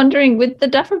just wondering, with the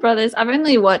Duffer Brothers, I've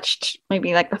only watched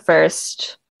maybe like the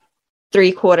first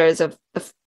 3/4 of the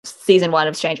season 1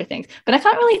 of Stranger Things, but I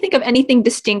can't really think of anything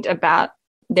distinct about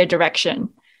their direction.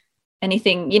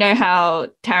 Anything, you know how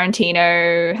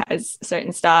Tarantino has a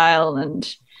certain style,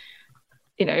 and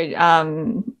you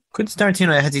know, Quentin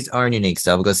Tarantino has his own unique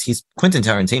style because he's Quentin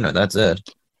Tarantino. That's it.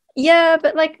 yeah,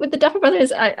 but like with the Duffer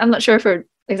Brothers, I'm not sure. For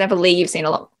example, Lee, you've seen a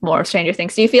lot more of Stranger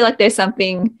Things. Do you feel like there's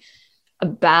something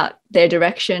about their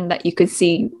direction that you could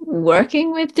see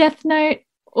working with Death Note,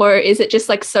 or is it just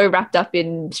like so wrapped up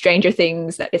in Stranger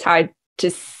Things that it's hard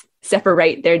to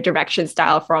separate their direction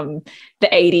style from the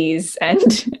 80s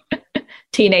and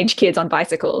teenage kids on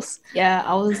bicycles? Yeah,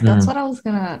 that's what I was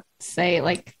gonna say.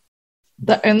 Like,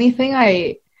 the only thing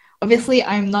obviously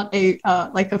I'm not a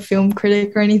like a film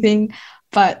critic or anything,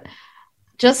 but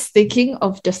just thinking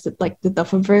of just like the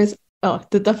Duffer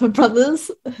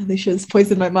Brothers, they should have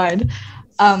poisoned my mind.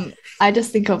 I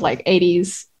just think of like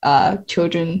 80s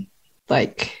children.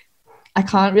 Like, I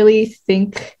can't really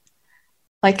think,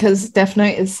 like, because Death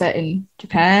Note is set in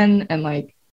Japan and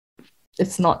like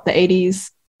it's not the 80s.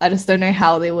 I just don't know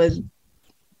how they would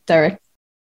direct,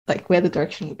 like where the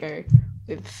direction would go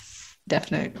with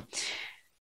Death Note.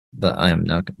 But I am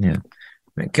not. Yeah,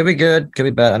 I mean, could be good, could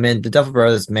be bad. I mean, the Duffer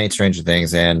Brothers made Stranger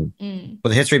Things, and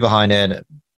with the history behind it,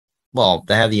 well,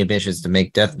 they have the ambitions to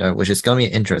make Death Note, which is going to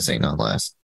be interesting,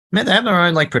 nonetheless. Man, they have their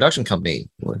own like production company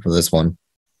for this one,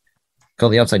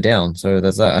 called the Upside Down. So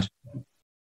there's that.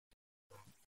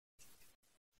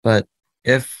 But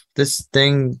if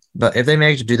they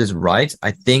manage to do this right,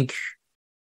 I think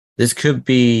this could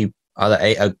be either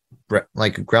a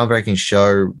groundbreaking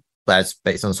show that's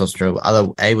based on source material, either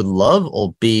A with love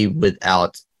or B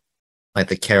without like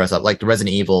the care stuff, like the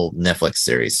Resident Evil Netflix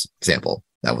series example.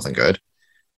 That wasn't good.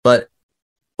 But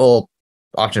or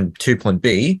option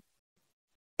 2.B,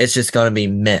 it's just gonna be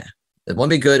meh. It won't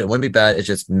be good, it won't be bad, it's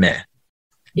just meh.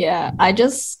 Yeah, I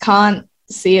just can't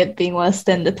see it being worse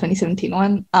than the 2017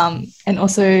 one. And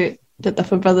also the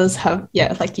Duffer Brothers have,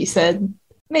 yeah, like you said,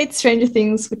 made Stranger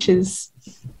Things, which is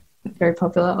very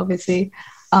popular, obviously.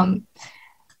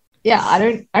 Yeah, I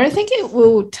don't think it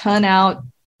will turn out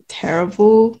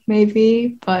terrible,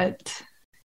 maybe, but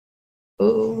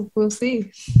we'll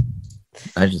see.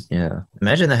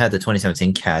 Imagine they had the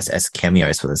 2017 cast as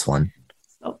cameos for this one.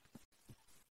 Oh.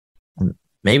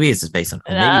 Maybe it's just based on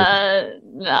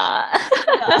Nah.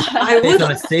 based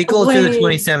on a sequel to the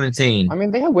 2017. I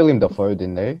mean, they have William Dafoe,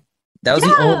 didn't they? That was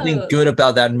the only thing good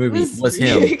about that movie was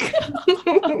him.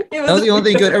 That was the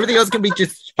only thing good. Everything else can be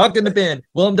just chucked in the bin.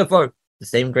 Willem Dafoe, the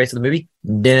saving grace of the movie,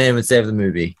 didn't even save the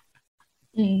movie.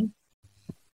 Wait,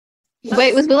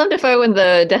 was Willem Dafoe in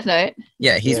the Death Note?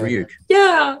 Yeah, he's Yeah. Ryuk.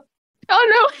 Yeah. Oh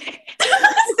no!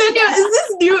 Senya, is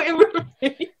this new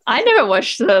information? I never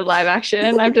watched the live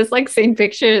action. I've just like seen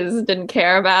pictures, didn't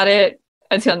care about it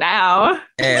until now.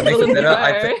 Yeah, it makes it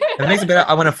better. It makes it better.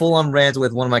 I went a full-on rant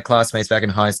with one of my classmates back in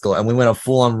high school, and we went a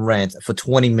full-on rant for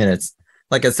 20 minutes.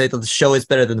 Like I said, the show is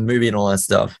better than the movie and all that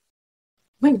stuff.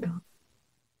 My God.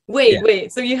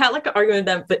 Wait. So you had like an argument with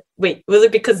them, but wait, was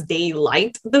it because they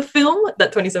liked the film,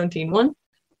 that 2017 one?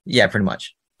 Yeah, pretty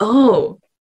much. Oh.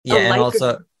 Yeah, and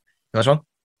also, what's wrong?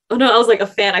 Oh no, I was like a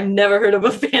fan. I've never heard of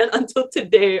a fan until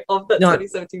today of that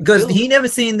 2017 because film. he never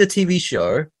seen the TV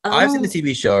show. I've seen the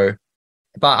TV show,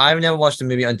 but I've never watched the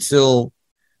movie until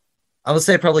I would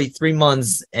say probably 3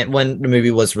 months and when the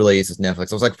movie was released on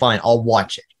Netflix. I was like, fine, I'll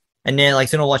watch it. And then like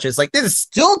soon I'll watch it. It's like, this is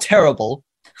still terrible.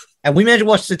 And we managed to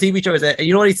watch the TV show. And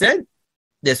you know what he said?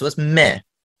 This was meh.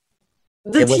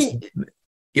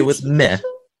 It was meh.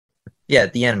 Yeah,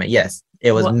 the anime. Yes,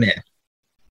 it was meh.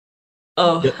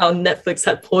 Oh, how Netflix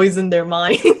had poisoned their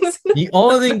minds. The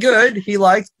only thing good he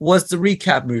liked was the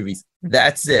recap movies.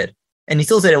 That's it. And he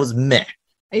still said it was meh.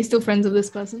 Are you still friends with this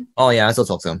person? Oh yeah, I still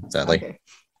talk to him, sadly. Okay.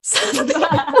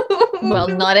 Well,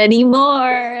 not anymore.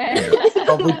 Yeah.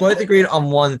 But we both agreed on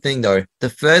one thing though.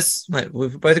 We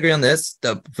both agreed on this.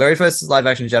 The very first live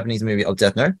action Japanese movie of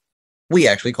Death Note, we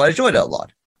actually quite enjoyed it a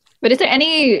lot. But is there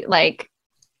any like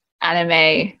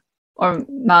anime or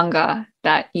manga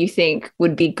that you think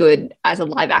would be good as a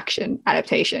live action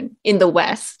adaptation in the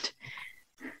West?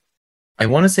 I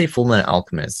want to say Fullmetal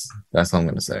Alchemist. That's what I'm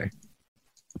going to say.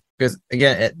 Because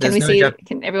again,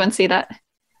 can everyone see that?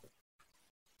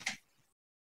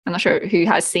 I'm not sure who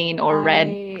has seen or read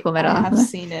Fullmetal. I have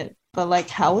seen it, but like,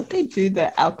 how would they do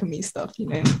the alchemy stuff? You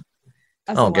know,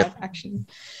 as a live action.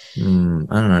 I don't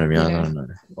know. To be honest, I don't know.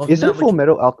 Isn't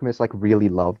Fullmetal Alchemist like really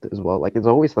loved as well? Like, it's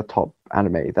always the top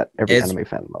anime that every anime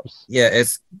fan loves. Yeah,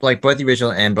 it's like both the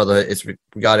original and Brotherhood is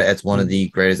regarded as one of the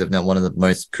greatest, if not one of the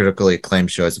most critically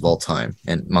acclaimed shows of all time,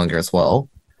 and manga as well.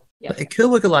 But it could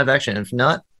work a live action. If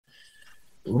not,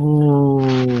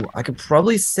 I could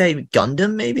probably say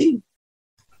Gundam, maybe.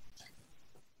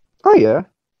 Oh yeah.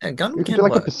 And Gundam you could do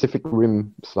like a Pacific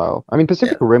Rim style. I mean,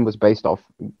 Pacific Rim was based off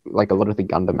like a lot of the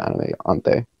Gundam anime, aren't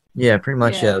they? Yeah, pretty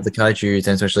much. Yeah, the kaijus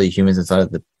and especially humans inside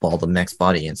of the ball, the mech's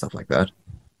body and stuff like that.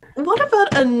 What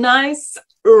about a nice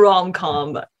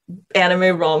rom-com,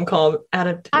 anime rom-com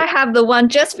adaptation? I have the one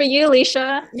just for you,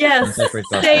 Leisha. Yes,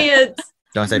 say it.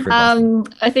 Don't say for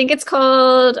I think it's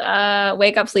called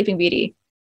Wake Up Sleeping Beauty.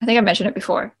 I think I mentioned it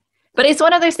before. But it's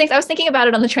one of those things, I was thinking about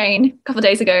it on the train a couple of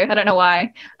days ago, I don't know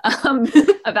why,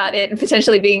 about it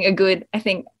potentially being a good, I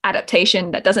think,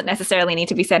 adaptation that doesn't necessarily need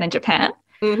to be set in Japan.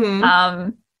 Mm-hmm.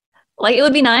 Like, it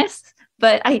would be nice,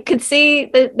 but I could see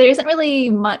that there isn't really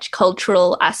much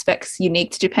cultural aspects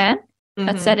unique to Japan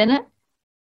that's set in it.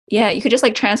 Yeah, you could just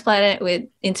like transplant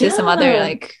it into some other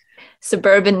like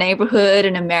suburban neighborhood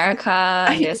in America.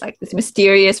 And there's like this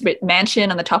mysterious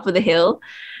mansion on the top of the hill.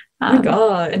 Oh my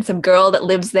God. And some girl that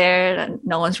lives there that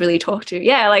no one's really talked to.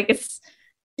 Yeah, like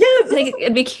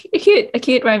it'd be a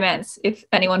cute romance if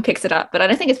anyone picks it up. But I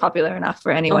don't think it's popular enough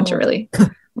for anyone to really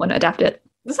want to adapt it.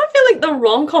 Does I feel like the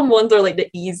rom-com ones are like the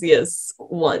easiest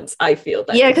ones? I feel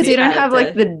that. Yeah, because you don't have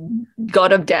like the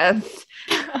god of death.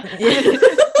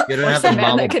 You don't have the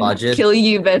Marvel budget. Kill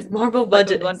you, but Marvel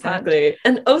budget exactly.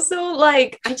 And also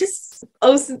like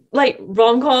like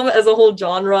rom-com as a whole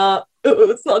genre.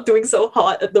 It's not doing so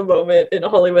hot at the moment in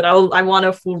Hollywood. I want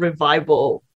a full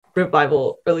revival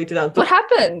early 2000s. What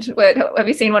happened? Wait, have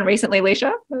you seen one recently,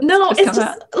 Leisha? No, it's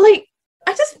just like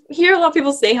I just hear a lot of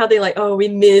people saying how they like, oh, we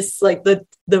miss like the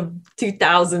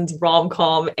 2000s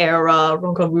rom-com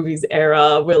movies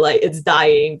era where like it's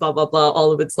dying, blah blah blah,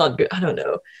 all of it's not good. I don't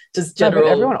know, just general. No,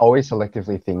 but everyone always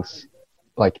selectively thinks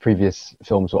like previous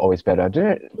films were always better.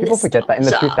 People forget that in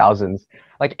the 2000s,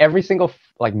 like every single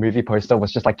like movie poster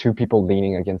was just like two people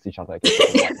leaning against each other.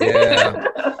 Yeah.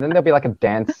 Then there'll be like a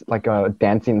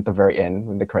dancing at the very end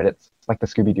in the credits, like the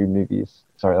Scooby-Doo movies.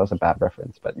 Sorry, that was a bad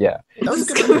reference, but yeah. That was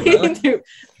a good movie.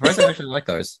 First, I actually like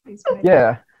those.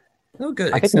 Yeah. Oh,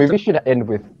 good. I think movies should end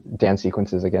with dance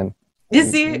sequences again. You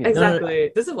see,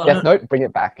 exactly. This is what Death Note, bring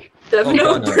it back. Death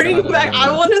Note, bring it back. I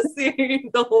want to see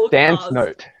the whole Dance cast.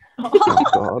 Note.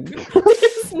 Oh, God.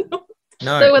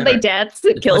 So would they dance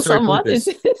to kill someone?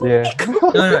 Yeah.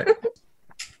 No.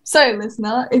 So,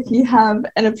 listener, if you have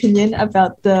an opinion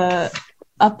about the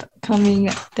upcoming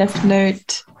Death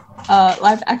Note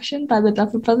live action by the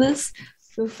Duffer Brothers,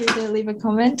 feel free to leave a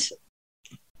comment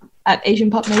at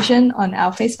Asian Pop Nation on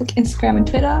our Facebook, Instagram, and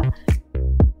Twitter.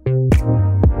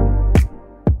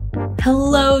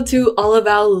 Hello to all of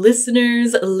our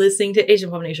listeners listening to Asian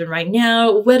Pop Nation right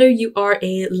now, whether you are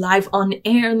a live on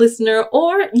air listener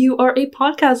or you are a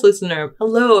podcast listener.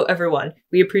 Hello, everyone.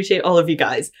 We appreciate all of you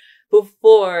guys.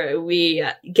 Before we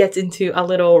get into a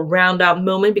little round out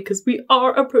moment, because we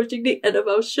are approaching the end of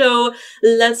our show,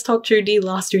 let's talk through the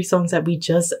last 3 songs that we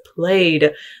just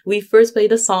played. We first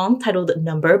played a song titled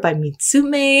Number by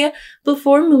Mitsume.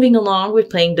 Before moving along with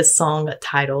playing the song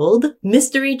titled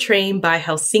Mystery Train by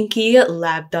Helsinki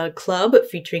Lambda Club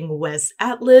featuring Wes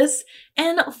Atlas.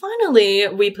 And finally,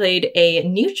 we played a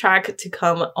new track to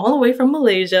come all the way from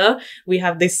Malaysia. We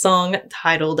have this song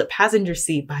titled Passenger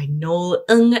Seat by Noel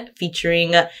Ng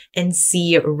featuring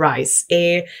NC Rice.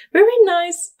 A very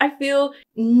nice, I feel,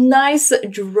 nice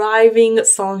driving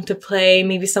song to play.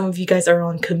 Maybe some of you guys are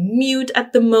on commute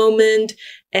at the moment.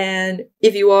 And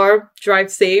if you are,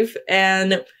 drive safe.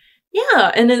 And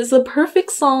yeah, and it's a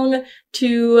perfect song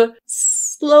to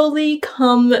slowly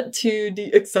come to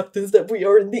the acceptance that we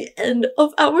are in the end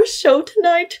of our show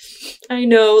tonight. I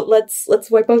know, let's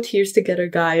wipe our tears together,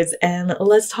 guys, and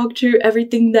let's talk through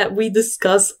everything that we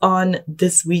discuss on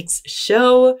this week's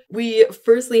show. We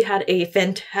firstly had a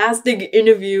fantastic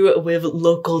interview with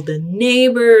Local the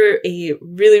Neighbor, a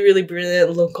really, really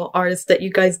brilliant local artist that you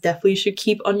guys definitely should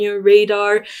keep on your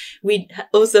radar. We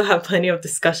also have plenty of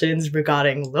discussions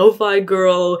regarding Lo-Fi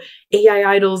Girl, AI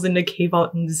idols in the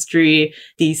K-pop industry,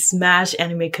 the Smash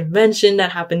anime convention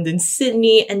that happened in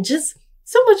Sydney, and just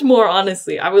so much more,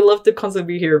 honestly. I would love to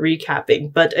constantly be here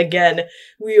recapping, but again,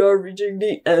 we are reaching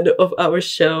the end of our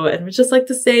show, and we'd just like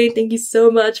to say thank you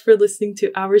so much for listening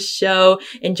to our show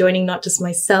and joining not just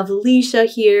myself, Alicia,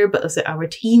 here, but also our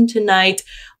team tonight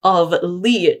of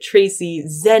Lee, Tracy,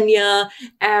 Xenia,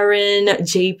 Aaron,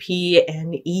 JP,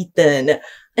 and Ethan.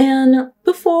 And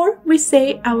before we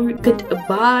say our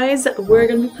goodbyes, we're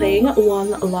going to be playing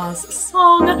one last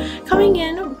song. Coming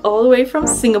in all the way from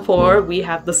Singapore, we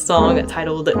have the song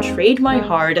titled Trade My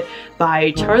Heart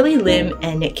by Charlie Lim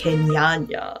and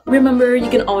Kenyanya. Remember, you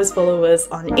can always follow us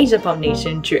on Asian Pop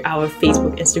Nation through our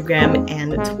Facebook, Instagram,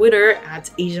 and Twitter at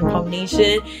Asian Pop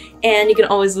Nation. And you can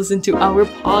always listen to our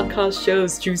podcast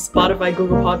shows through Spotify,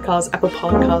 Google Podcasts, Apple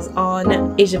Podcasts,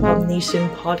 on Asian Pop Nation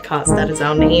Podcast. That is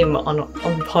our name on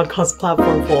podcast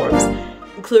platform forums.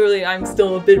 Clearly, I'm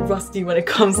still a bit rusty when it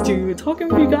comes to talking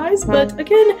with you guys, but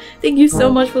again, thank you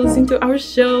so much for listening to our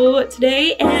show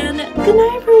today, and good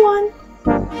night, everyone.